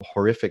 like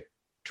horrific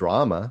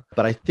drama.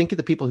 But I think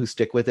the people who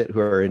stick with it, who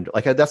are in,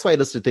 like, that's why I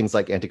listed things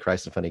like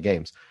Antichrist and Funny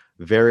Games.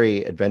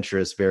 Very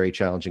adventurous, very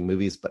challenging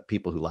movies, but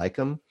people who like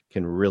them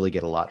can really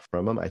get a lot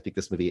from them. I think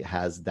this movie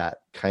has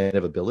that kind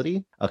of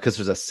ability because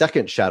there's a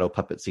second shadow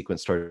puppet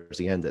sequence towards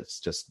the end that's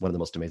just one of the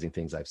most amazing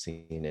things I've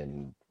seen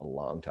in a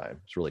long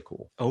time. It's really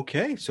cool.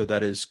 Okay, so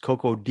that is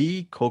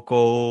Koko-Di,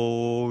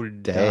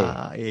 Koko-Da,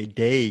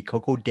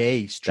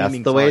 Koko-Da streaming.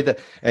 That's the way that,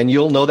 and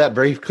you'll know that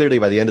very clearly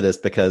by the end of this,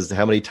 because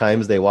how many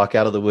times they walk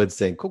out of the woods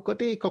saying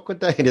Koko-Di,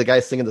 Koko-Da, and the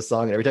guy's singing the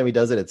song, and every time he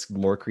does it, it's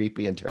more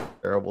creepy and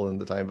terrible than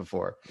the time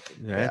before.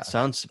 Yeah. It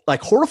sounds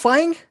like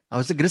horrifying. I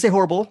was going to say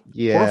horrible.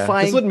 Yeah,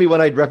 horrifying. This wouldn't be one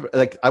I'd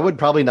I would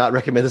probably not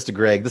recommend this to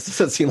Greg. This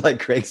doesn't seem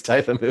like Greg's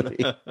type of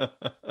movie.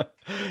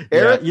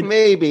 Eric,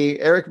 maybe.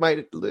 Eric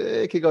might.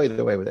 It could go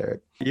either way with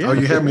Eric. Yeah. Oh,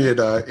 you had me at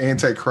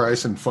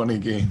Antichrist and Funny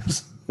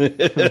Games.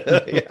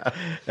 Yeah,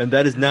 and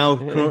that is now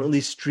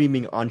currently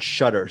streaming on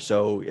Shudder.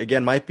 So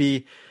again, might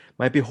be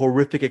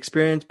horrific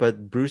experience,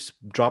 but Bruce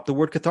dropped the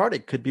word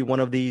cathartic. Could be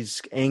one of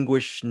these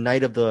anguish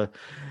night of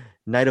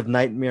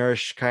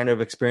nightmarish kind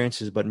of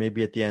experiences, but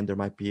maybe at the end there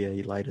might be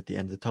a light at the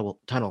end of the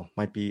tunnel.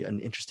 Might be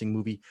an interesting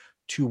movie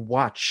to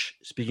watch.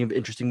 Speaking of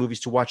interesting movies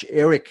to watch,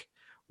 Eric,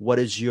 what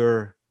is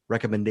your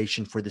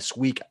recommendation for this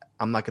week?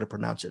 I'm not going to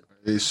pronounce it.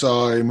 I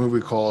saw a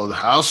movie called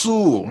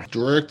Hasu,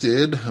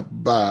 directed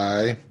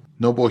by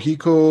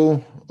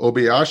Nobuhiko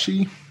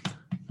Obayashi.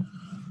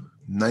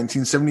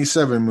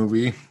 1977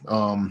 movie.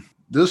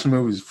 This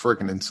movie is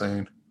freaking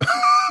insane.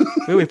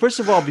 Wait, first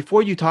of all,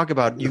 before you talk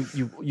about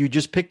you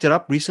just picked it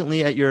up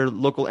recently at your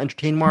local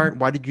Entertain Mart.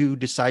 Why did you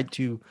decide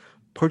to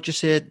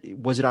purchase it?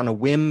 Was it on a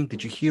whim?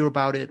 Did you hear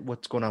about it?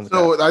 What's going on with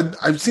so that?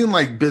 I've seen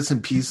like bits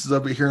and pieces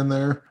of it here and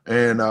there,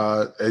 and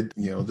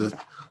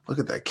look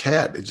at that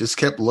cat. It just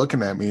kept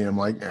looking at me. I'm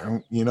like,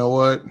 you know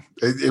what?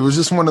 It was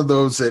just one of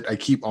those that I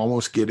keep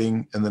almost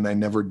getting, and then I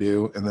never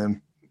do, and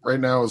then. Right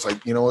now, I was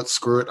like, you know what?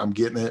 Screw it. I'm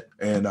getting it.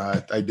 And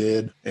I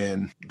did.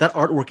 And that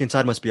artwork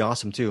inside must be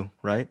awesome too,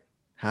 right?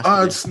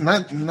 It's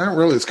not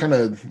really. It's kind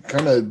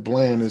of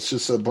bland. It's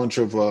just a bunch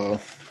of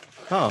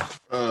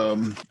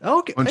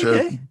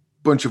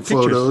bunch of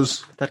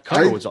photos. That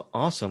cover was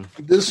awesome.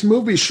 This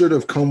movie should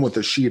have come with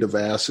a sheet of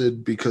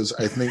acid because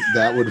I think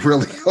that would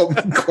really help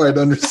me quite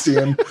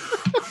understand.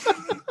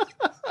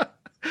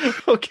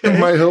 Okay. It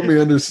might help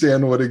me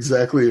understand what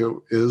exactly it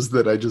is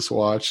that I just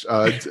watched.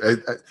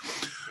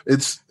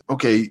 It's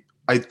okay.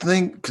 I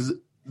think because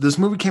this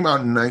movie came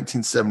out in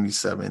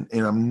 1977,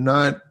 and I'm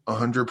not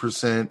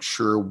 100%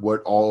 sure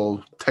what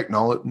all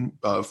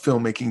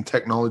filmmaking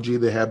technology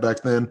they had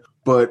back then.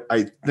 But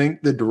I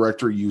think the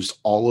director used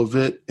all of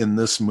it in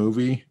this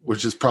movie,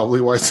 which is probably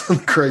why it's on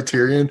the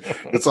Criterion.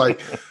 It's like,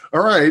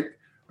 all right,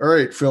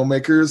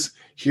 filmmakers,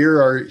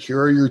 here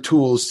are your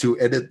tools to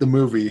edit the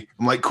movie.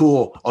 I'm like,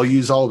 cool, I'll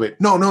use all of it.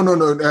 No.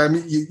 I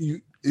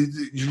mean,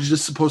 you're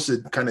just supposed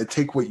to kind of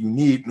take what you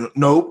need.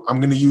 Nope, I'm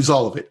going to use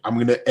all of it. I'm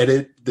going to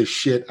edit the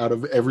shit out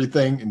of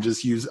everything and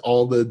just use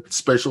all the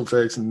special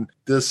effects. And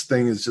this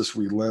thing is just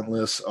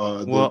relentless.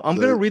 I'm going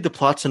to read the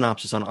plot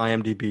synopsis on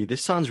IMDb.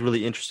 This sounds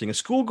really interesting. A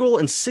schoolgirl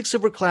and 6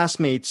 of her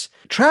classmates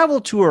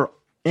travel to her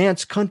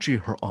aunt's country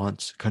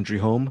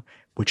home,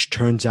 which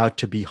turns out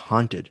to be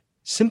haunted.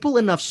 Simple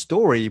enough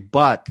story,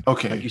 but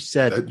like you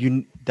said,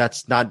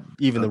 that's not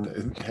even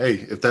the. Hey,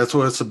 if that's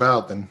what it's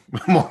about, then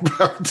more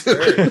power to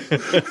it.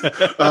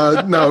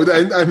 I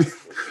mean,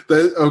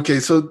 okay.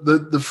 So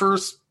the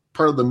first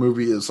part of the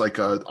movie is like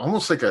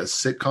almost like a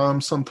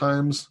sitcom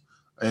sometimes,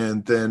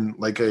 and then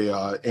like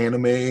a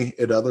anime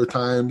at other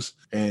times,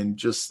 and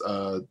just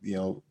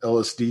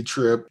LSD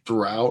trip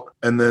throughout.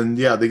 And then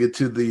they get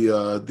to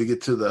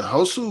the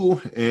house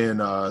and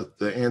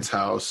the aunt's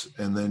house,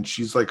 and then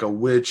she's like a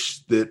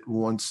witch that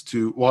wants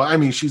to. Well, I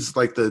mean, she's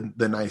like the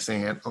nice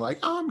aunt, like,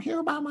 I'm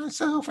here by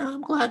myself, and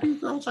I'm glad you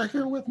girls are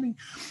here with me.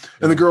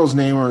 And the girls'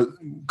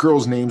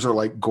 names are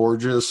like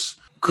Gorgeous,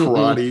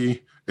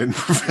 Karate, and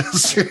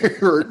Professor,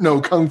 or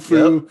no, Kung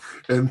Fu,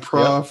 and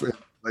Prof, and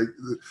like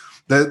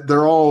that.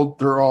 They're all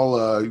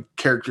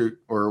character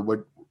or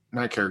what?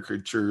 Not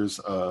caricatures.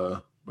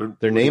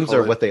 Their names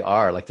are what they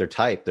are, like their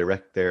type.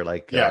 They're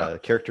like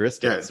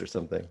characteristics or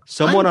something.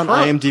 Someone on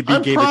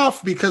IMDb gave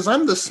Prof because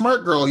I'm the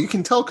smart girl. You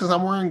can tell because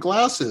I'm wearing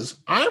glasses.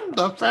 I'm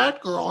the fat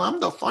girl. I'm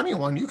the funny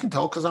one. You can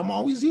tell because I'm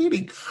always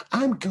eating.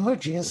 I'm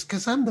Gorgeous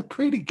because I'm the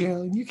pretty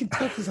girl, and you can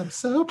tell because I'm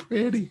so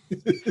pretty.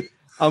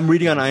 I'm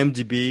reading on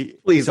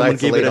IMDb. Please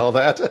isolate all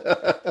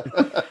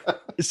that.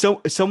 So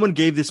someone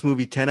gave this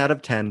movie 10 out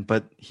of 10,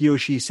 but he or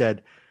she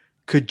said,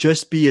 could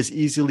just be as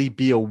easily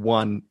be a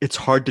 1. It's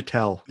hard to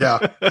tell.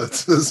 Yeah,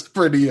 that's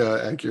pretty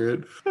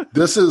accurate.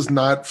 This is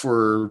not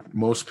for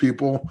most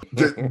people.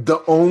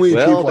 The only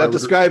people that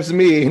describes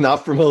me,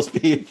 not for most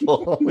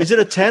people. Is it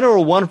a 10 or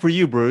a 1 for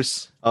you,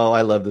 Bruce? Oh,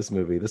 I love this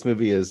movie. This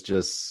movie is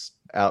just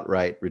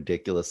outright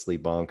ridiculously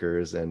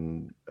bonkers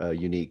and a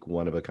unique,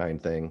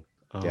 one-of-a-kind thing.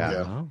 Oh,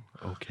 yeah.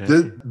 Okay.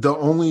 The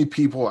only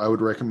people I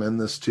would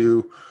recommend this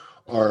to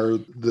are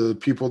the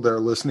people that are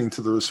listening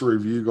to this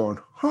review going,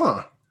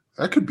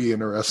 that could be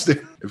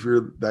interesting. If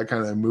you're that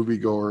kind of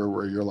moviegoer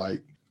where you're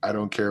like, I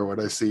don't care what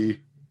I see,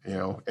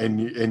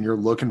 and you're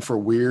looking for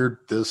weird,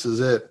 this is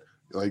it.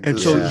 Like, and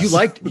so you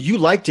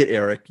liked it,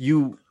 Eric.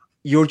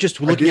 You're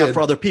just looking out for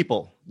other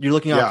people. You're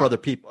looking out for other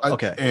people.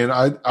 Okay. And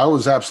I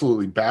was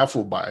absolutely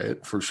baffled by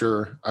it for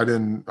sure. I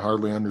didn't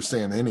hardly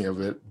understand any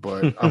of it,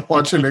 but I'm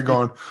watching it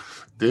going,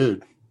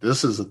 dude,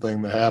 this is a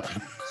thing that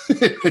happened.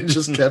 It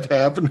just kept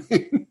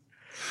happening.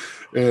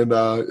 And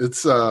I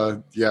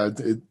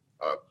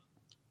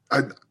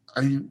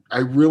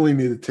really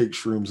need to take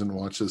shrooms and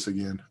watch this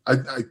again.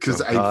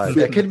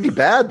 That could be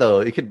bad though.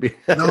 It could be.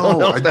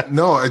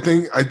 I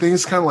think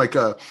it's kind of like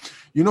how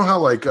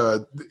it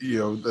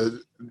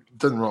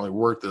doesn't really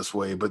work this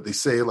way, but they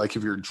say like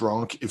if you're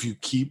drunk, if you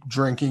keep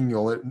drinking,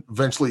 you'll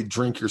eventually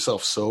drink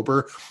yourself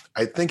sober.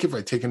 I think if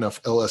I take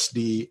enough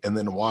LSD and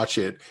then watch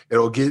it,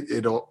 I'll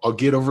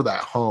get over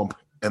that hump.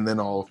 And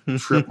then I'll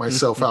trip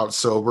myself out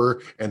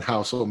sober, and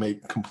house will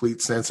make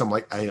complete sense. I'm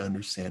like, I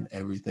understand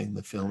everything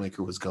the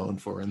filmmaker was going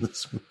for in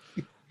this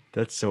movie.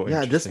 That's so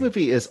interesting. Yeah, this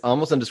movie is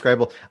almost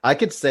undescribable. I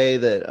could say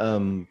that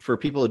for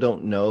people who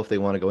don't know if they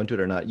want to go into it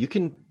or not, you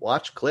can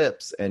watch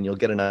clips and you'll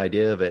get an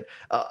idea of it.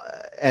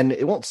 And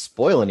it won't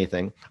spoil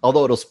anything,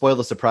 although it'll spoil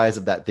the surprise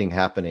of that thing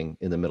happening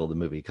in the middle of the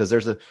movie. Because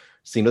there's a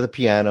scene with a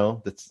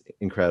piano that's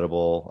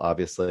incredible,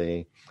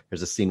 obviously.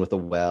 There's a scene with a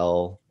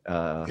well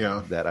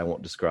that I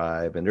won't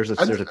describe. And there's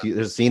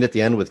a scene at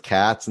the end with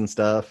cats and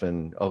stuff.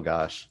 And oh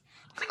gosh.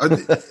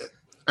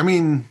 I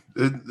mean,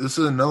 this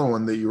is another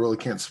one that you really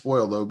can't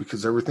spoil though,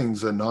 because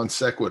everything's a non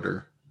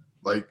sequitur.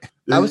 Like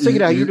I was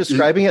thinking how you're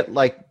describing it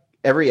like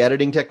every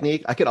editing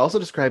technique. I could also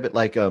describe it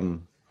like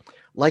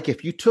like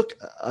if you took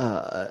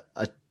a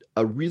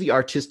really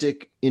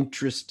artistic,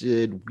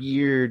 interested,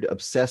 weird,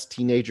 obsessed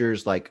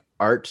teenager's like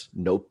art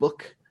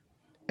notebook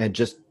and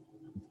just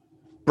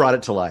brought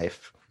it to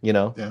life,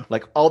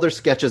 like all their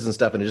sketches and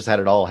stuff, and it just had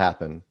it all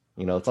happen.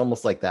 It's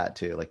almost like that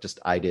too, like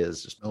just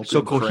ideas. Just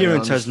so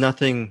coherence has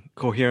nothing.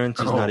 Coherence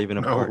is not even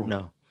a part.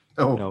 No,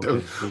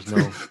 there's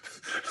no.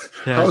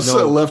 House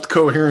left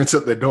coherence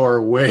at the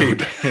door.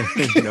 Wait,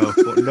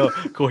 no.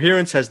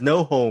 Coherence has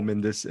no home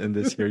in this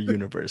here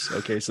universe.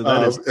 Okay, so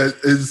that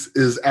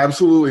is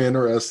absolutely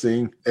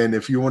interesting. And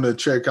if you want to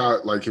check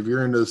out, like, if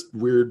you're into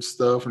weird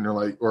stuff, and you're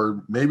like,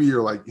 or maybe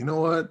you're like, you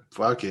know what,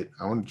 fuck it,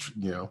 I want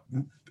to,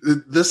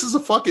 this is a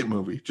fuck it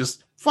movie.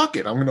 Just fuck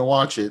it, I'm gonna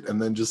watch it,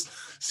 and then just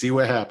see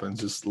what happens.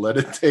 Just let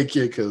it take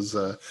you,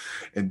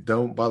 and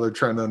don't bother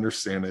trying to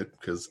understand it,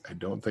 because I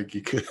don't think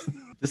you could.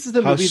 This is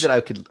the movie that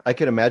I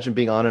could imagine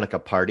being on in like a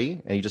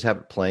party, and you just have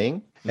it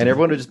playing, and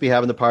everyone would just be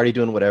having the party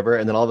doing whatever,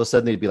 and then all of a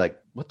sudden they'd be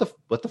like, "What the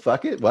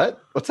fuck it?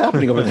 What's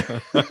happening over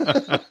there?"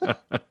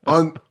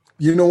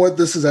 You know what?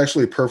 This is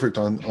actually perfect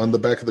on the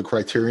back of the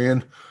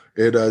Criterion.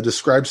 It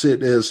describes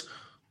it as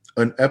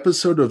an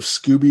episode of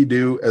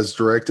Scooby-Doo as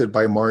directed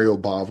by Mario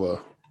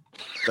Bava.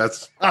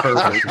 That's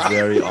perfect.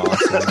 Very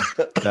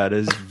awesome. That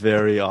is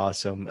very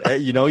awesome.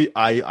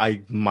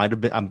 I might have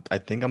been. I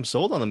think I'm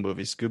sold on the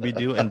movie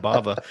Scooby-Doo and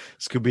Bava.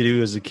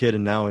 Scooby-Doo as a kid,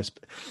 and now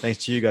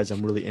thanks to you guys,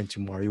 I'm really into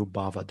Mario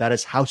Bava. That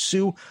is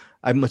Hausu.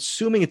 I'm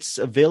assuming it's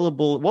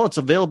available. Well, it's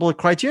available at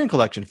Criterion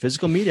Collection,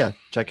 physical media.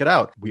 Check it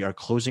out. We are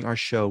closing our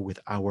show with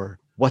our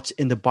What's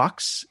in the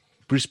Box.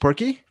 Bruce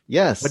Perky?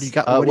 Yes. What do you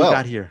got? What do you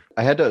got here?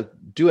 I had to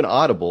do an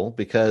audible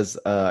because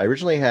I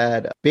originally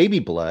had Baby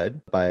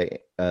Blood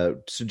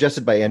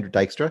suggested by Andrew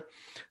Dykstra.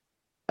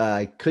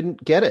 I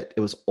couldn't get it. It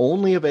was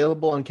only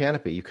available on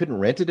Canopy. You couldn't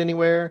rent it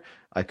anywhere.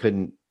 I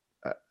couldn't.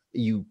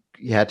 You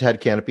had to have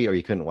Canopy, or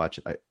you couldn't watch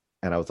it.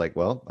 And I was like,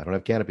 well, I don't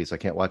have Canopy, so I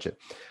can't watch it.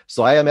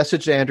 So I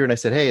messaged Andrew and I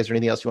said, hey, is there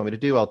anything else you want me to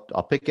do?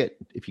 I'll pick it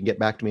if you can get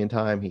back to me in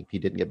time. He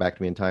didn't get back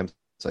to me in time.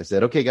 So I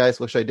said, okay, guys,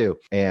 what should I do?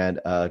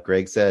 And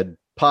Greg said,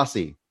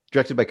 Posse,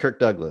 directed by Kirk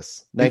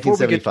Douglas,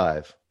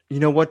 1975. You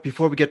know what?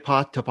 Before we get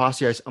to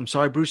Posse, I'm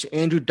sorry, Bruce.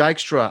 Andrew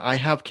Dykstra, I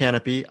have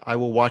Canopy. I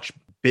will watch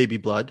Baby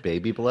Blood.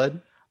 Baby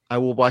Blood? I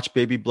will watch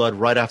Baby Blood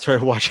right after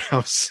I watch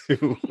House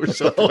or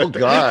something. Oh,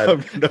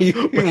 God.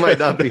 You might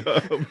not be.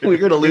 We're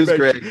going to lose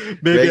Greg.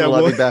 Maybe Greg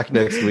will be back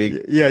next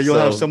week. Yeah, you'll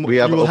have some. We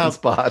have an open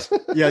spot.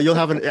 Yeah, you'll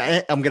have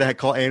I'm going to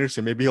call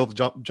Anderson. Maybe he'll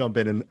jump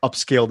in and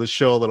upscale the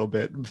show a little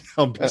bit.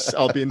 I'll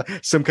be in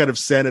some kind of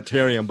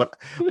sanitarium. But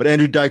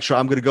Andrew Dykstra,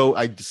 I'm going to go.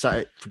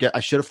 I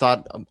should have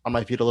thought on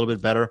my feet a little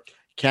bit better.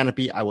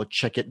 Canopy, I will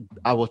check it.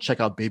 I will check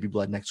out Baby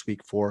Blood next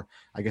week for,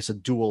 I guess, a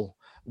dual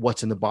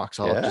What's in the Box.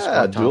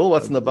 Dual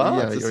What's in the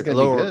Box. This is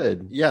gonna be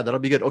good. Yeah, that'll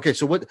be good. Okay,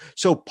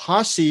 so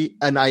Posse,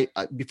 and I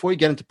before you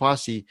get into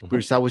Posse,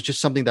 Bruce, that was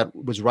just something that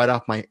was right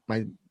off my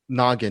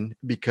noggin,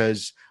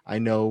 because I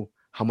know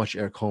how much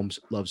Eric Holmes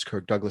loves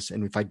Kirk Douglas,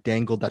 and if I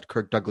dangled that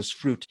Kirk Douglas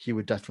fruit, he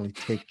would definitely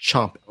take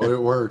chomp. Oh, it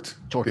worked.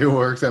 It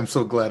worked. I'm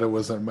so glad it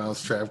wasn't a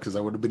mousetrap, because I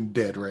would have been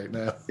dead right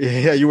now.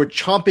 Yeah, you were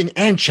chomping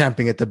and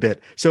champing at the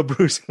bit. So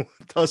Bruce,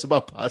 tell us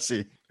about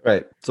Posse.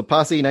 Right. So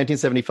Posse,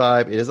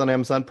 1975. It is on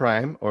Amazon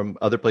Prime, or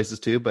other places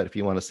too, but if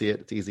you want to see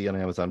it, it's easy on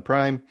Amazon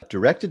Prime.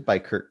 Directed by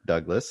Kirk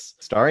Douglas,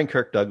 starring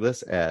Kirk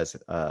Douglas as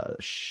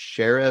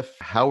Sheriff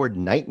Howard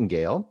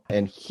Nightingale.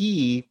 And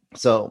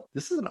so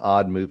this is an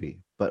odd movie,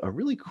 but a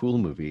really cool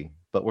movie,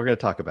 but we're going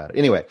to talk about it.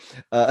 Anyway.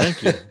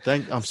 Thank you.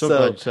 I'm so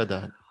glad you said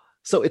that.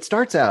 So it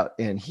starts out,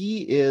 and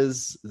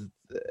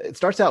it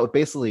starts out with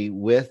basically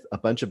with a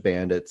bunch of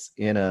bandits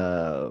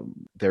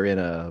they're in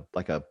a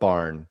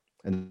barn.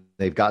 And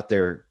they've got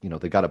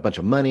they've got a bunch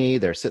of money.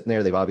 They're sitting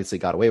there. They've obviously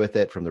got away with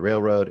it from the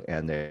railroad,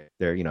 and they're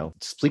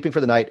sleeping for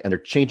the night, and they're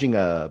changing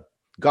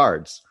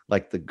guards.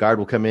 Like the guard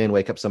will come in,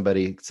 wake up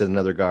somebody, send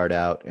another guard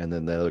out, and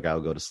then the other guy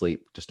will go to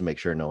sleep just to make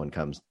sure no one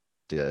comes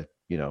to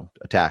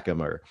attack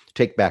them or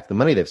take back the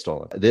money they've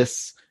stolen.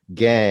 This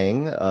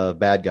gang of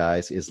bad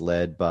guys is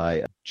led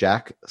by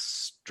Jack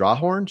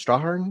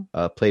Strawhorn,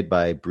 played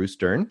by Bruce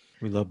Dern.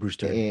 We love Bruce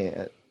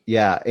Dern.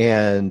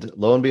 And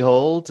lo and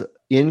behold,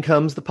 in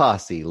comes the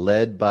posse,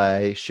 led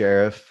by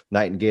Sheriff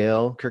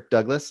Nightingale, Kirk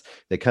Douglas.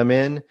 They come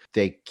in,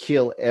 they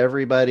kill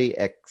everybody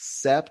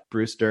except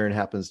Bruce Dern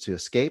happens to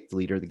escape, the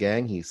leader of the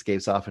gang. He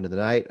escapes off into the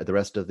night. The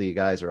rest of the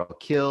guys are all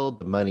killed.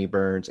 The money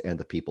burns and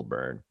the people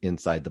burn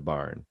inside the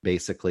barn.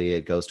 Basically,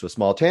 it goes to a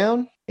small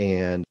town,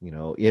 and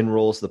in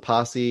rolls the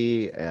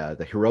posse,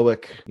 the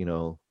heroic,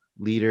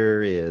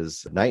 leader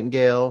is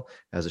Nightingale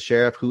as a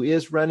sheriff who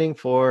is running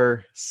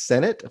for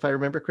Senate, if I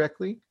remember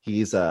correctly.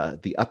 He's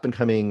the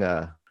up-and-coming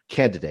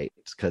candidate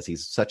because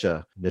he's such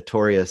a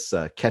notorious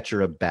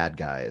catcher of bad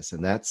guys.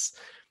 And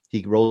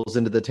he rolls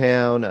into the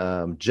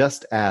town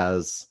just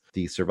as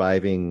the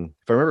surviving,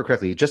 if I remember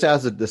correctly, just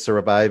as the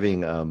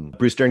surviving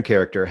Bruce Dern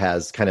character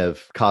has kind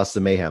of caused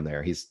some mayhem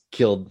there. He's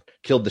killed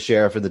the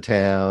sheriff in the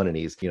town, and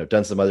he's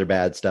done some other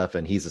bad stuff,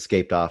 and he's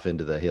escaped off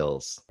into the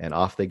hills, and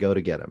off they go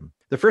to get him.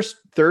 The first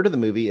third of the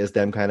movie is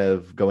them kind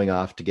of going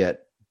off to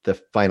get the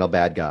final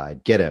bad guy,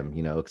 get him,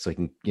 so he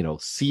can,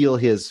 seal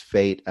his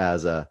fate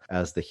as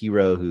the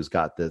hero who's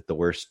got the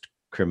worst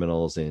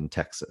criminals in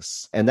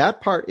Texas. And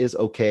that part is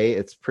okay.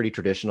 It's pretty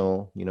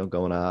traditional,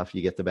 going off.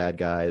 You get the bad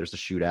guy. There's a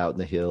shootout in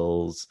the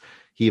hills.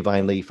 He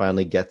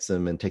finally gets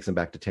him and takes him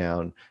back to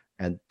town.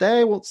 And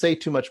they won't say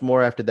too much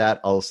more after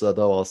that. Also,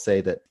 though, I'll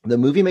say that the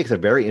movie makes a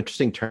very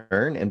interesting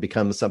turn and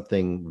becomes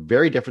something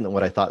very different than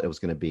what I thought it was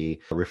going to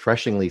be,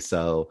 refreshingly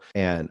so.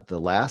 And the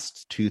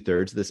last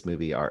 2/3 of this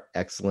movie are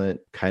excellent,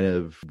 kind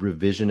of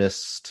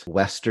revisionist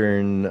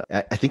Western.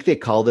 I think they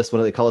call this one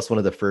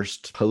of the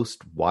first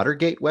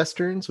post-Watergate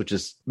Westerns, which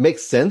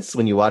makes sense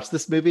when you watch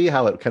this movie,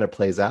 how it kind of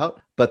plays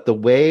out. But the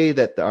way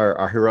that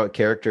our heroic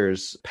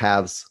characters'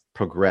 paths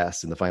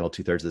progress in the final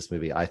 2/3 of this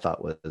movie, I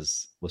thought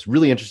was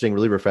really interesting,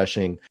 really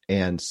refreshing,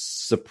 and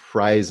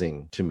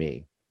surprising to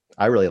me.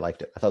 I really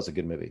liked it. I thought it was a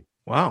good movie.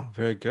 Wow,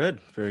 very good,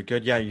 very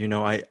good. Yeah,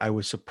 I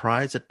was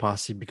surprised at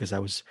Posse because I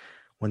was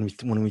when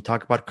we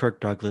talk about Kirk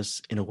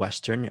Douglas in a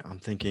Western, I'm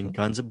thinking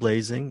guns a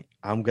blazing.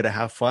 I'm gonna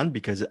have fun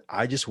because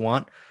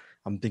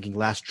I'm thinking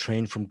Last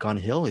Train from Gun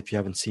Hill. If you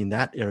haven't seen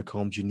that, Eric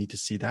Holmes, you need to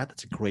see that.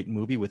 That's a great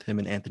movie with him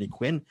and Anthony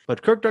Quinn.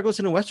 But Kirk Douglas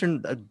in a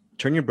Western,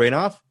 turn your brain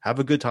off, have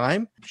a good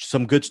time,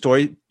 some good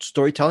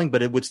storytelling,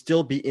 but it would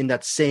still be in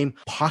that same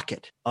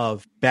pocket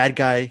of bad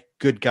guy,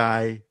 good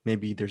guy.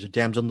 Maybe there's a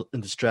damsel in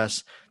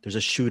distress. There's a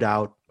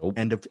shootout.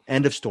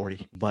 End of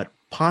story. But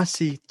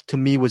Posse to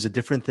me was a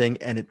different thing,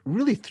 and it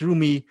really threw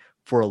me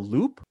for a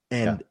loop.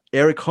 And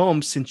Eric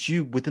Holmes, since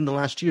within the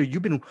last year,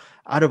 you've been,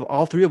 out of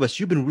all three of us,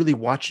 you've been really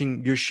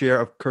watching your share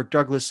of Kirk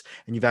Douglas,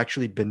 and you've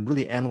actually been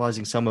really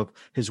analyzing some of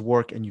his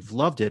work, and you've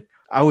loved it.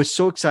 I was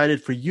so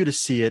excited for you to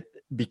see it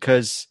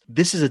because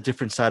this is a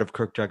different side of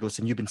Kirk Douglas,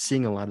 and you've been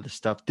seeing a lot of this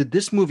stuff. Did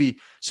this movie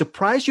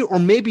surprise you, or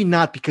maybe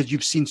not because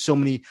you've seen so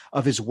many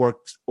of his work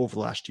over the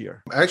last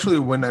year? Actually,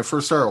 when I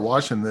first started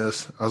watching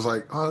this, I was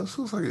like, oh, this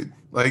looks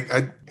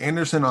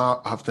Anderson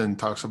often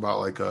talks about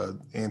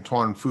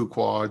Antoine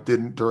Fuqua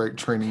didn't direct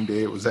Training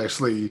Day. It was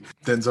actually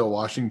Denzel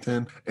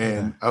Washington.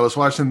 And I was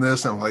watching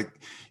this and I'm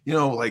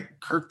like,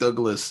 Kirk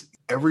Douglas,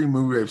 every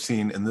movie I've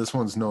seen, and this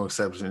one's no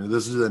exception.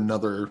 This is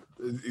another,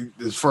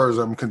 as far as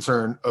I'm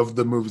concerned, of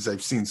the movies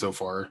I've seen so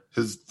far,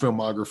 his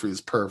filmography is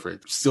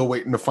perfect. Still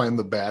waiting to find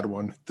the bad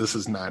one. This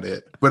is not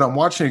it. But I'm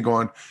watching it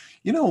going,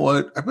 you know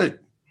what?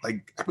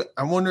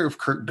 I wonder if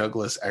Kirk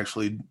Douglas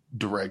actually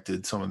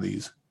directed some of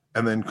these.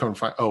 And then come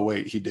find, oh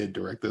wait, he did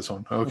direct this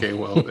one. Okay,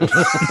 well,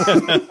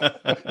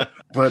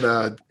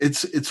 but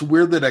it's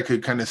weird that I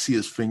could kind of see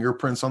his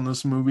fingerprints on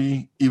this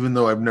movie, even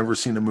though I've never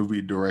seen a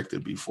movie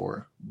directed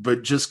before.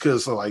 But just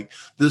because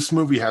this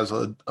movie has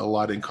a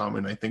lot in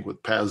common, I think,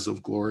 with Paths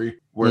of Glory,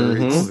 where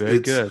it's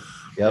good.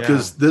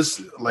 Because this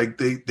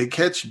they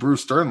catch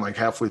Bruce Dern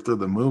halfway through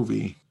the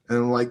movie,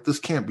 and this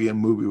can't be a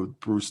movie with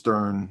Bruce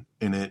Dern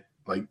in it,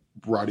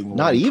 rotting away.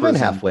 Not even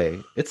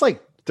halfway. It's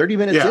 30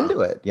 minutes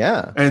into it.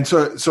 Yeah. And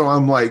so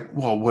I'm like,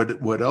 well,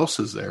 what else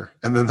is there?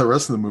 And then the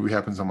rest of the movie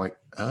happens. I'm like,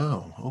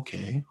 oh,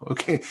 okay.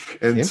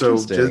 And so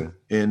just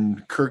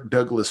in Kirk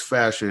Douglas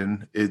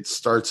fashion, it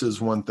starts as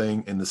one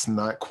thing and it's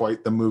not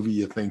quite the movie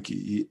you think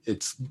it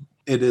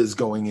is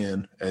going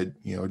in. It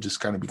just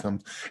kind of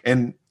becomes,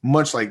 and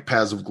much like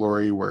Paths of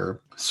Glory,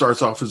 where it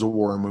starts off as a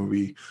war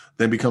movie,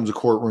 then becomes a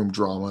courtroom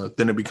drama,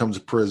 then it becomes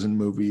a prison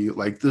movie.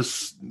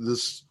 This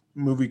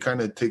movie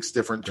kind of takes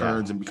different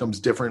turns and becomes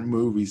different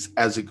movies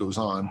as it goes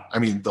on. I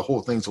mean, the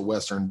whole thing's a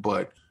Western,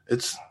 but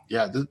this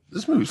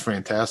movie's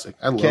fantastic.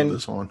 I love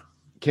this one.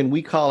 Can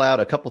we call out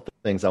a couple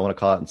things I want to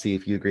call out and see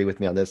if you agree with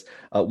me on this?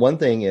 One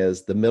thing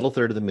is the middle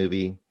third of the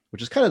movie,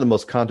 which is kind of the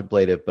most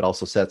contemplative, but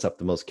also sets up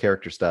the most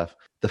character stuff.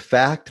 The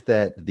fact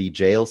that the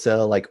jail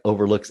cell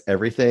overlooks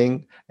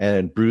everything,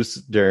 and Bruce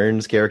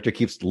Dern's character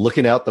keeps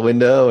looking out the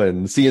window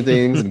and seeing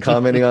things and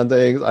commenting on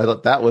things. I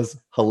thought that was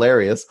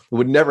hilarious. It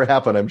would never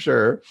happen, I'm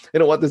sure. I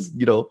don't want this,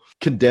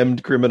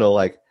 condemned criminal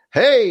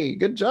hey,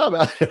 good job.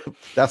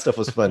 That stuff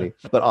was funny,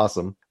 but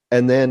awesome.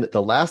 And then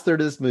the last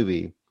third of this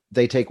movie,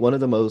 they take one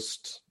of the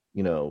most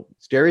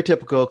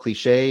stereotypical,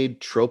 cliched,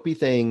 tropey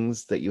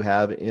things that you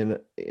have in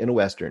a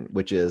Western,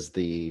 which is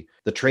the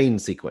train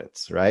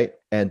sequence, right?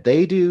 And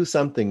they do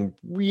something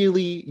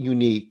really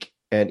unique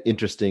and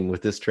interesting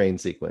with this train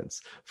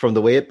sequence, from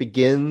the way it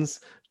begins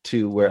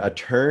to where a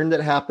turn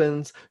that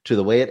happens to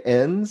the way it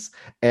ends.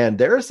 And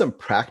there is some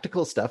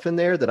practical stuff in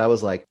there that I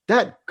was like,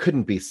 that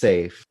couldn't be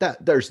safe.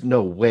 There's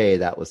no way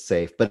that was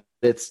safe. But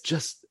it's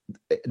just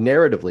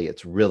narratively,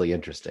 it's really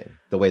interesting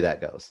the way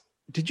that goes.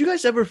 Did you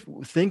guys ever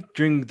think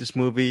during this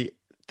movie,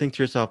 think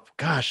to yourself,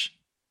 gosh,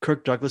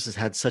 Kirk Douglas has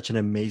had such an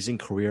amazing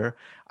career.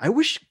 I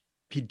wish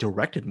he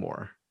directed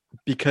more,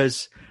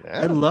 because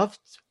I loved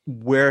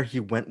where he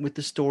went with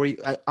the story.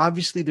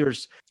 Obviously,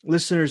 there's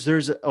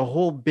a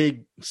whole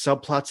big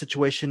subplot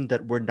situation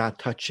that we're not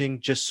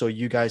touching just so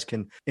you guys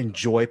can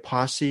enjoy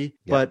Posse.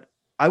 Yeah. But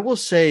I will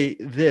say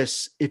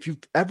this, if you've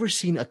ever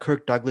seen a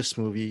Kirk Douglas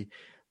movie,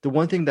 the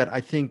one thing that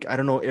I think, I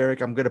don't know, Eric,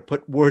 I'm going to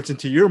put words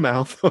into your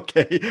mouth,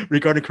 okay,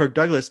 regarding Kirk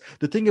Douglas.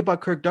 The thing about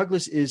Kirk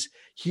Douglas is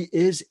he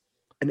is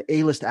an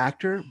A-list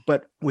actor,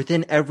 but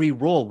within every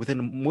role,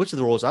 within most of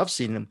the roles I've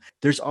seen him,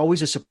 there's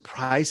always a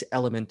surprise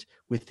element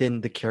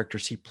within the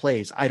characters he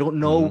plays. I don't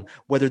know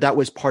whether that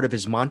was part of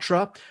his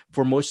mantra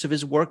for most of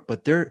his work,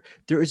 but there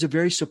is a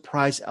very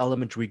surprise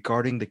element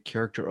regarding the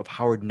character of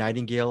Howard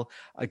Nightingale.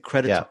 A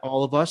credit to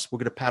all of us. We're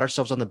going to pat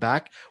ourselves on the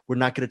back. We're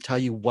not going to tell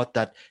you what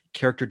that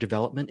character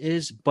development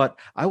is, but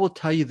I will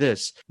tell you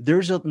this: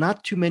 there's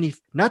not too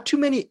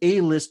many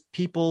A-list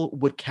people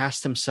would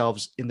cast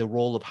themselves in the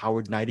role of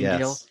Howard Nightingale.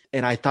 Yes.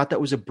 And I thought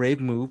that was a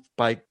brave move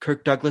by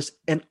Kirk Douglas,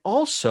 and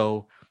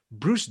also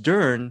Bruce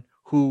Dern,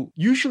 who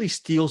usually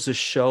steals the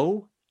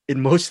show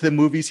in most of the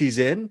movies he's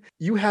in.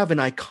 You have an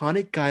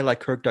iconic guy like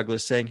Kirk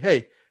Douglas saying,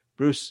 "Hey,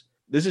 Bruce,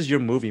 this is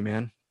your movie,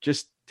 man.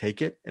 Just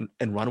take it and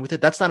run with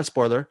it." That's not a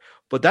spoiler,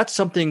 but that's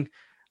something.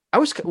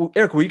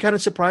 Eric, were you kind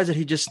of surprised that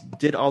he just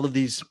did all of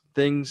these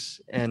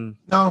things? And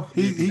no,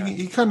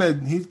 he kind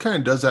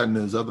of does that in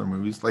his other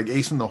movies, like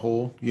Ace in the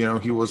Hole. You know,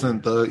 he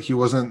wasn't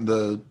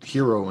the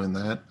hero in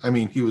that. I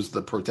mean, he was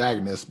the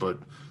protagonist, but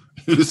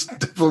he was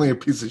definitely a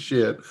piece of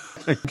shit.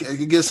 I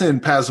guess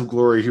in Paths of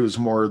Glory, he was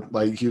more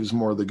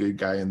the good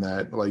guy in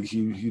that. Like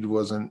he didn't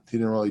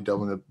really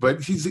delve into it.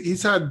 But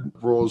he's had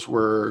roles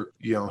where,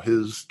 you know,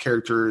 his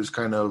character is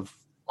kind of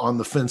on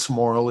the fence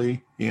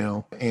morally, you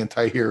know,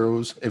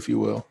 anti-heroes, if you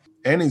will.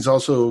 And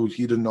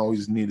he didn't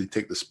always need to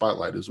take the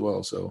spotlight as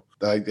well. So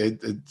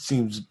it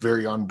seems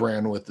very on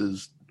brand with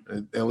his,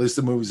 at least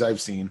the movies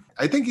I've seen.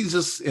 I think he's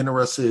just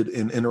interested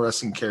in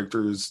interesting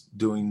characters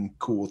doing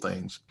cool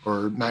things,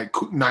 or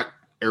not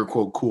air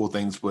quote cool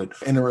things, but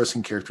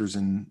interesting characters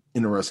in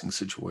interesting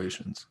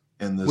situations.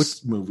 And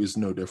this movie is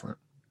no different.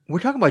 We're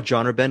talking about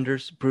genre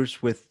benders,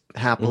 Bruce, with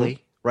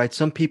Happily, right?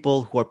 Some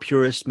people who are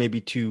purists, maybe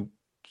to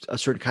a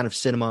certain kind of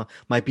cinema,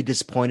 might be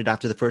disappointed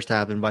after the first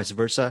half and vice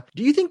versa.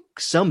 Do you think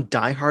some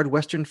diehard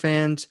Western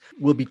fans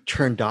will be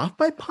turned off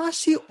by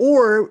Posse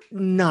or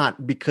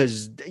not?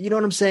 Because, you know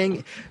what I'm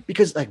saying?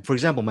 Because, like, for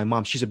example, my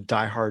mom, she's a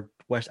diehard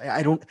West.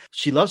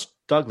 She loves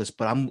Douglas,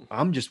 but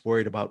I'm just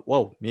worried about,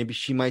 maybe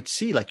she might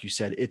see, like you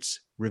said,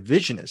 it's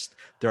revisionist.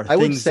 There are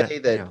things would say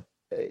that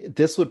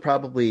this would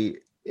probably,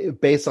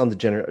 based on the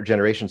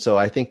generation. So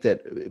I think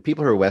that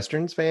people who are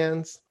Westerns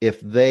fans,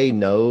 if they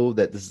know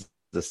that this is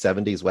the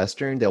 70s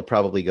Western, they'll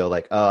probably go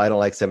like, oh, I don't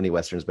like 70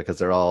 Westerns because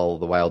they're all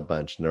the Wild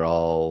Bunch and they're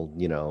all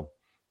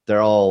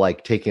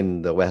like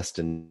taking the West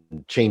and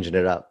changing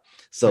it up.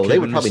 So they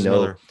would probably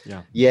know.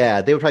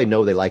 They would probably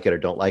know they like it or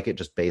don't like it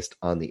just based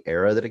on the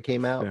era that it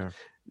came out.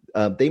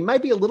 They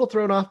might be a little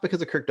thrown off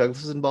because of Kirk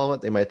Douglas's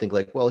involvement. They might think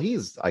like, well,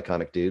 he's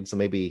iconic dude, so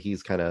maybe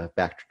he's kind of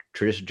back to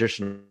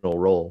traditional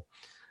role.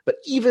 But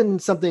even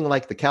something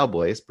like the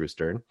Cowboys, Bruce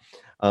Dern,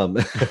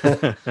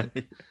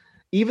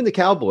 even the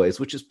Cowboys,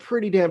 which is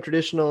pretty damn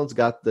traditional, it's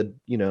got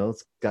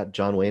it's got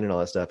John Wayne and all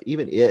that stuff.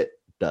 Even it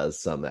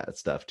does some of that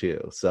stuff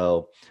too.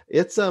 So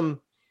it's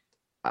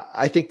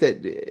I think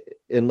that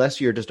unless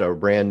you're just a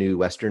brand new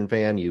Western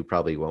fan, you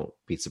probably won't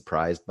be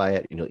surprised by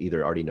it. You'll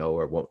either already know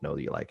or won't know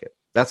that you like it.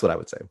 That's what I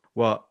would say.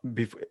 Well,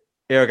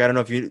 Eric, I don't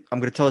know if I'm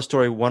going to tell a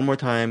story one more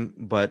time,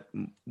 but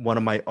one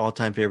of my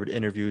all-time favorite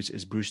interviews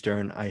is Bruce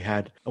Dern. I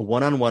had a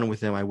one-on-one with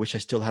him. I wish I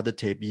still had the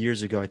tape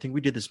years ago. I think we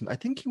did this. I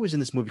think he was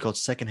in this movie called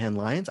Secondhand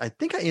Lions. I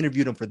think I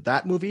interviewed him for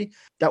that movie.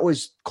 That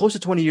was close to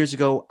 20 years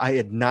ago. I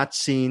had not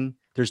seen,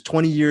 there's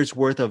 20 years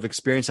worth of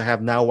experience I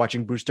have now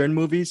watching Bruce Dern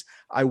movies.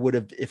 I would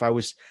have, if I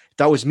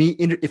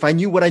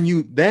knew what I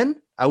knew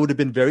then, I would have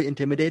been very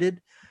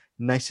intimidated.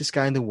 Nicest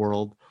guy in the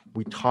world.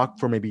 We talked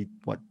for maybe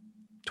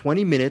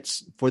 20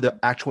 minutes for the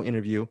actual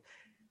interview.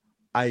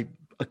 I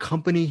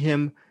accompany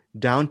him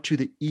down to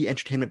the E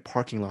Entertainment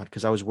parking lot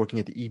because I was working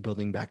at the E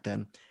building back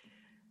then,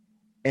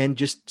 and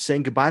just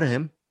saying goodbye to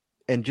him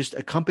and just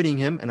accompanying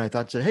him. And I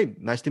said, hey,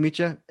 nice to meet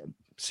you.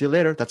 See you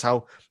later. That's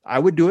how I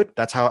would do it.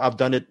 That's how I've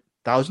done it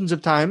thousands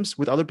of times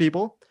with other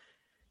people.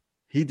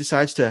 He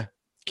decides to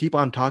keep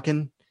on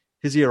talking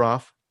his ear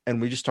off. And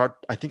we just start,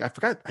 I think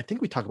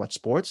we talk about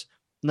sports,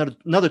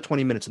 another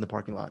 20 minutes in the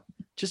parking lot,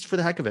 just for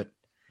the heck of it.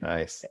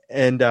 Nice.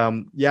 And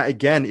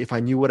again, if I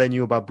knew what I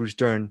knew about Bruce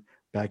Dern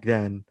back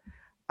then,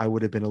 I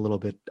would have been a little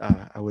bit,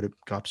 I would have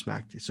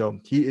gobsmacked. So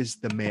he is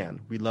the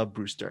man. We love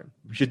Bruce Dern.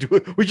 We should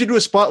do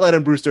a spotlight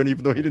on Bruce Dern,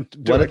 even though he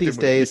didn't. One of these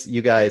days,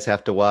 you guys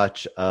have to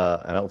watch.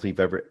 I don't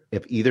know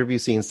if either of you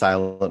seen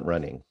Silent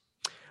Running.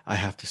 I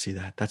have to see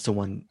that. That's the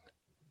one.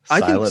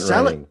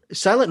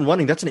 Silent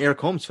Running. That's an Eric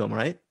Holmes film,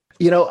 right?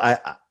 You know,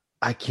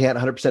 I can't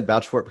 100%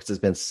 vouch for it because it's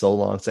been so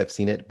long since I've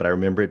seen it, but I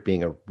remember it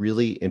being a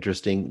really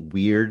interesting,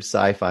 weird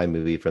sci-fi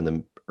movie from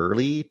the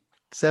early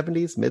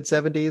 70s, mid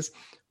 70s,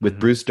 with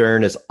Bruce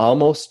Dern as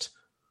almost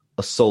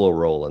a solo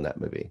role in that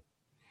movie.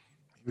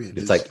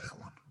 It's like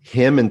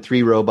him and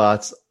three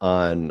robots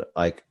on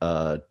like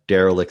a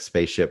derelict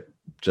spaceship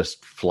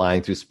just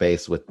flying through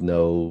space with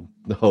no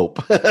hope.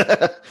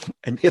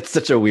 And it's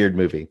such a weird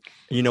movie.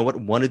 You know what?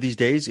 One of these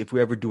days, if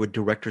we ever do a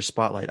director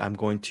spotlight, I'm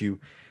going to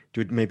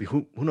do it. Maybe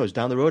who knows,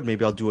 down the road,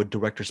 maybe I'll do a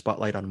director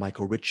spotlight on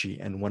Michael Ritchie.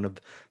 And one of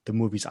the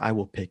movies I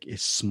will pick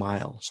is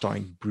Smile,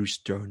 starring Bruce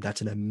Dern.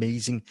 That's an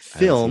amazing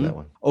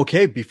film.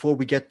 Okay, before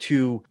we get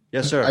to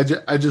Yes,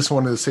 sir. I just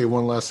wanted to say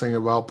one last thing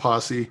about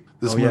Posse.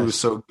 This movie was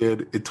so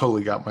good, it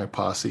totally got my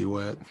posse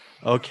wet.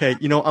 Okay,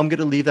 I'm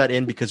gonna leave that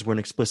in because we're an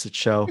explicit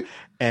show,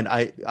 and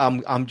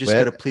I'm just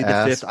gonna plead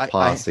the fifth.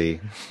 Posse.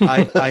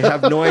 I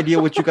have no idea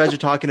what you guys are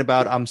talking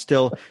about.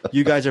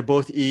 You guys are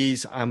both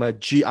E's. I'm a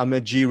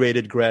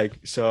G-rated Greg.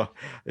 So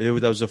that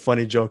was a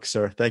funny joke,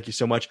 sir. Thank you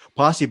so much.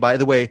 Posse, by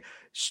the way,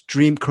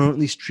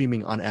 currently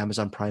streaming on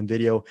Amazon Prime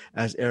Video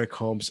as Eric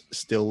Holmes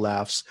still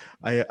laughs.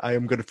 I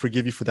am going to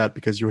forgive you for that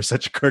because you were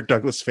such a Kirk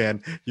Douglas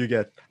fan. You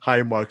get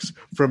high marks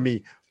from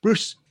me.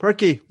 Bruce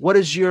Perky, what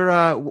is your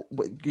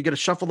you got to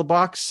shuffle the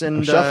box and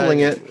I'm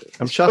shuffling it.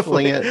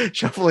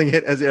 Shuffling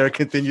it as Eric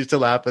continues to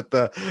laugh at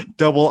the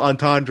double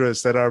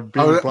entendres that are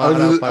being brought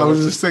up. I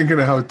was just thinking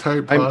of how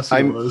tight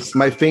Posse was.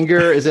 My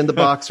finger is in the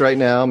box right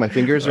now. My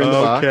fingers are in the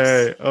box.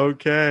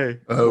 Okay.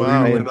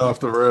 Wow. We went off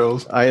the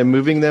rails. I am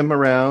moving them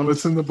around.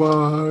 What's in the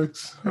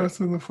box? What's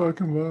in the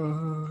fucking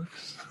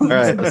box? All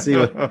right, let's see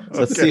what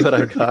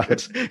I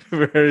got.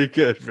 Very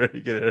good,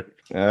 Eric.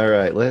 All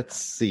right, let's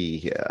see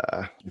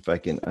here if I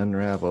can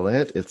unravel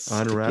it. It's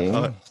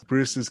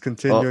Bruce is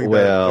continuing.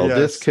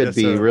 This could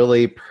be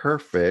really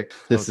perfect.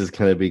 This is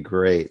going to be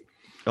great.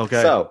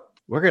 Okay, so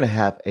we're going to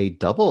have a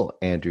double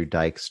Andrew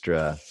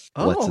Dykstra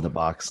What's in the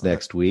Box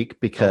next week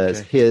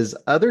because his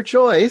other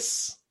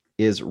choice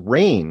is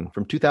Rain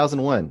from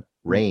 2001.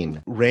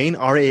 Rain,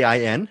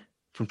 R-A-I-N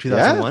from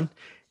 2001. Yeah.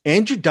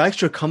 Andrew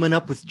Dykstra coming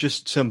up with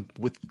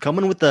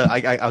coming with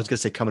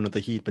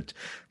the heat, but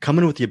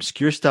coming with the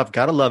obscure stuff.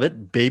 Gotta love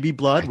it. Baby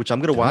Blood, which I'm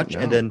gonna watch,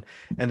 and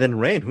then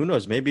Rain. Who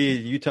knows? Maybe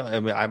you tell.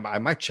 I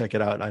might check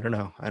it out. I don't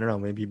know.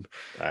 Maybe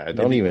I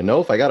don't even know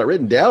if I got it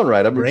written down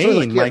right. I'm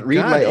Rain. I can't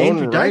read my own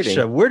Andrew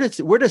Dykstra.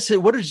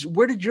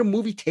 Where did your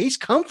movie taste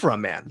come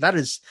from, man? That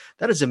is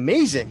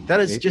amazing.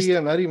 That is maybe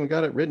I'm not even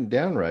got it written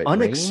down right.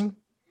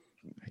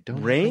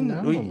 Rain?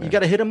 You got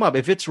to hit him up.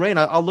 If it's Rain,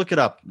 I'll look it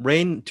up.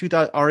 Rain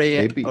 2000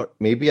 RAN.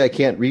 Maybe I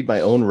can't read my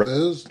own.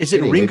 Is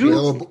it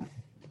Ringu?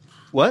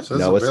 What?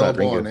 No, it's not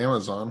Ringu. On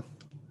Amazon.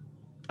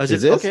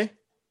 Is it? Okay.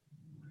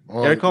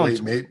 Well, Eric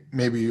Holmes.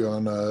 Maybe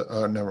on.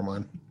 Never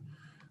mind.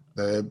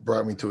 That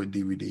brought me to a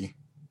DVD.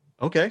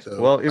 Okay.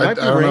 So, well, it might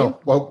be Rain.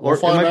 We'll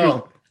find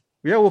out.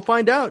 We'll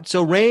find out.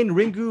 So Rain,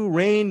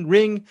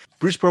 Ring.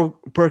 Bruce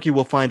Perky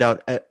will find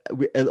out.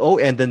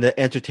 And then the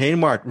Entertainment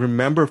Mart.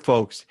 Remember,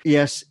 folks.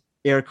 Yes.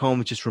 Eric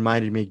Holmes just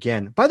reminded me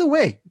again. By the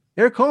way,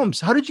 Eric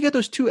Holmes, how did you get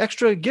those 2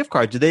 extra gift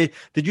cards? Did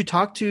you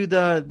talk to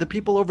the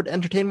people over at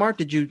Entertainment Mart?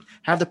 Did you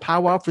have the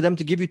powwow for them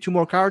to give you 2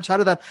 more cards? How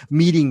did that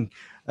meeting,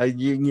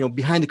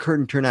 behind the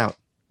curtain turn out?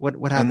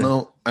 What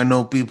happened? I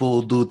know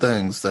people do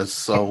things.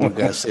 That's all we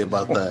gotta say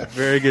about that.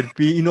 Very good.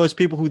 It's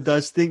people who do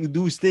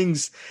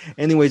things.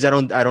 Anyways, I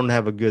don't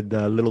have a good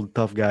little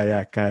tough guy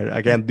act.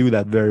 I can't do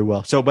that very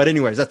well. So, but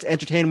anyways, that's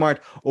Entertainment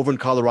Mart over in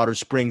Colorado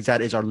Springs.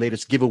 That is our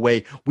latest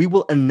giveaway. We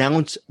will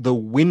announce the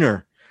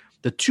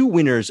 2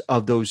 winners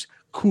of those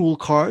cool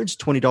cards,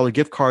 $20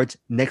 gift cards,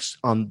 next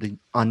on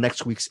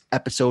next week's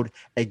episode.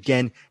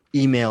 Again,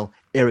 email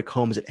Eric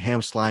Holmes at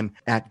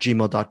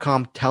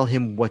hamslime@gmail.com. Tell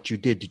him what you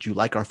did. Did you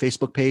like our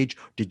Facebook page?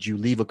 Did you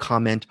leave a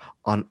comment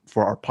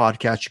for our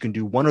podcast? You can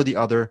do one or the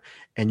other,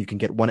 and you can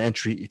get 1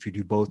 entry. If you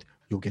do both,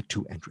 you'll get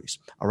 2 entries.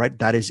 All right,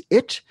 that is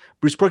it.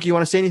 Bruce Perky, you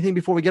want to say anything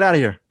before we get out of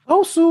here?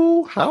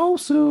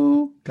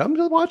 Howsu. Come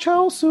to watch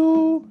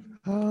Howsu.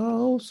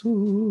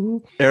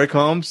 Eric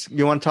Holmes,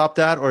 you want to top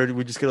that, or are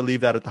we just going to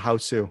leave that at the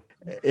Howsu?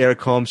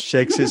 Eric Holmes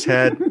shakes his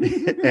head,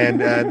 and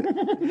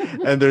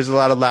there's a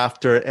lot of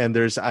laughter, and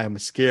I'm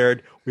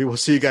scared. We will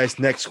see you guys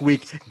next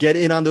week. Get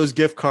in on those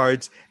gift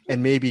cards,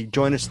 and maybe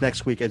join us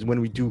next week as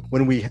when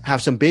we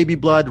have some Baby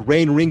Blood,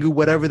 Rain, Ringu,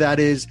 whatever that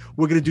is.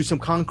 We're going to do some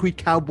Concrete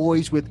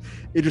Cowboys with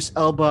Idris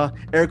Elba.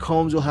 Eric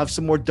Holmes will have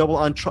some more double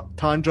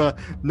entendre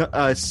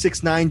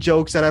 6ix9ine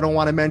jokes that I don't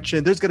want to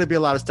mention. There's going to be a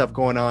lot of stuff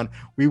going on.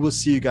 We will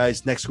see you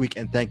guys next week,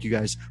 and thank you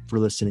guys for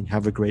listening.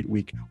 Have a great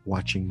week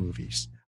watching movies.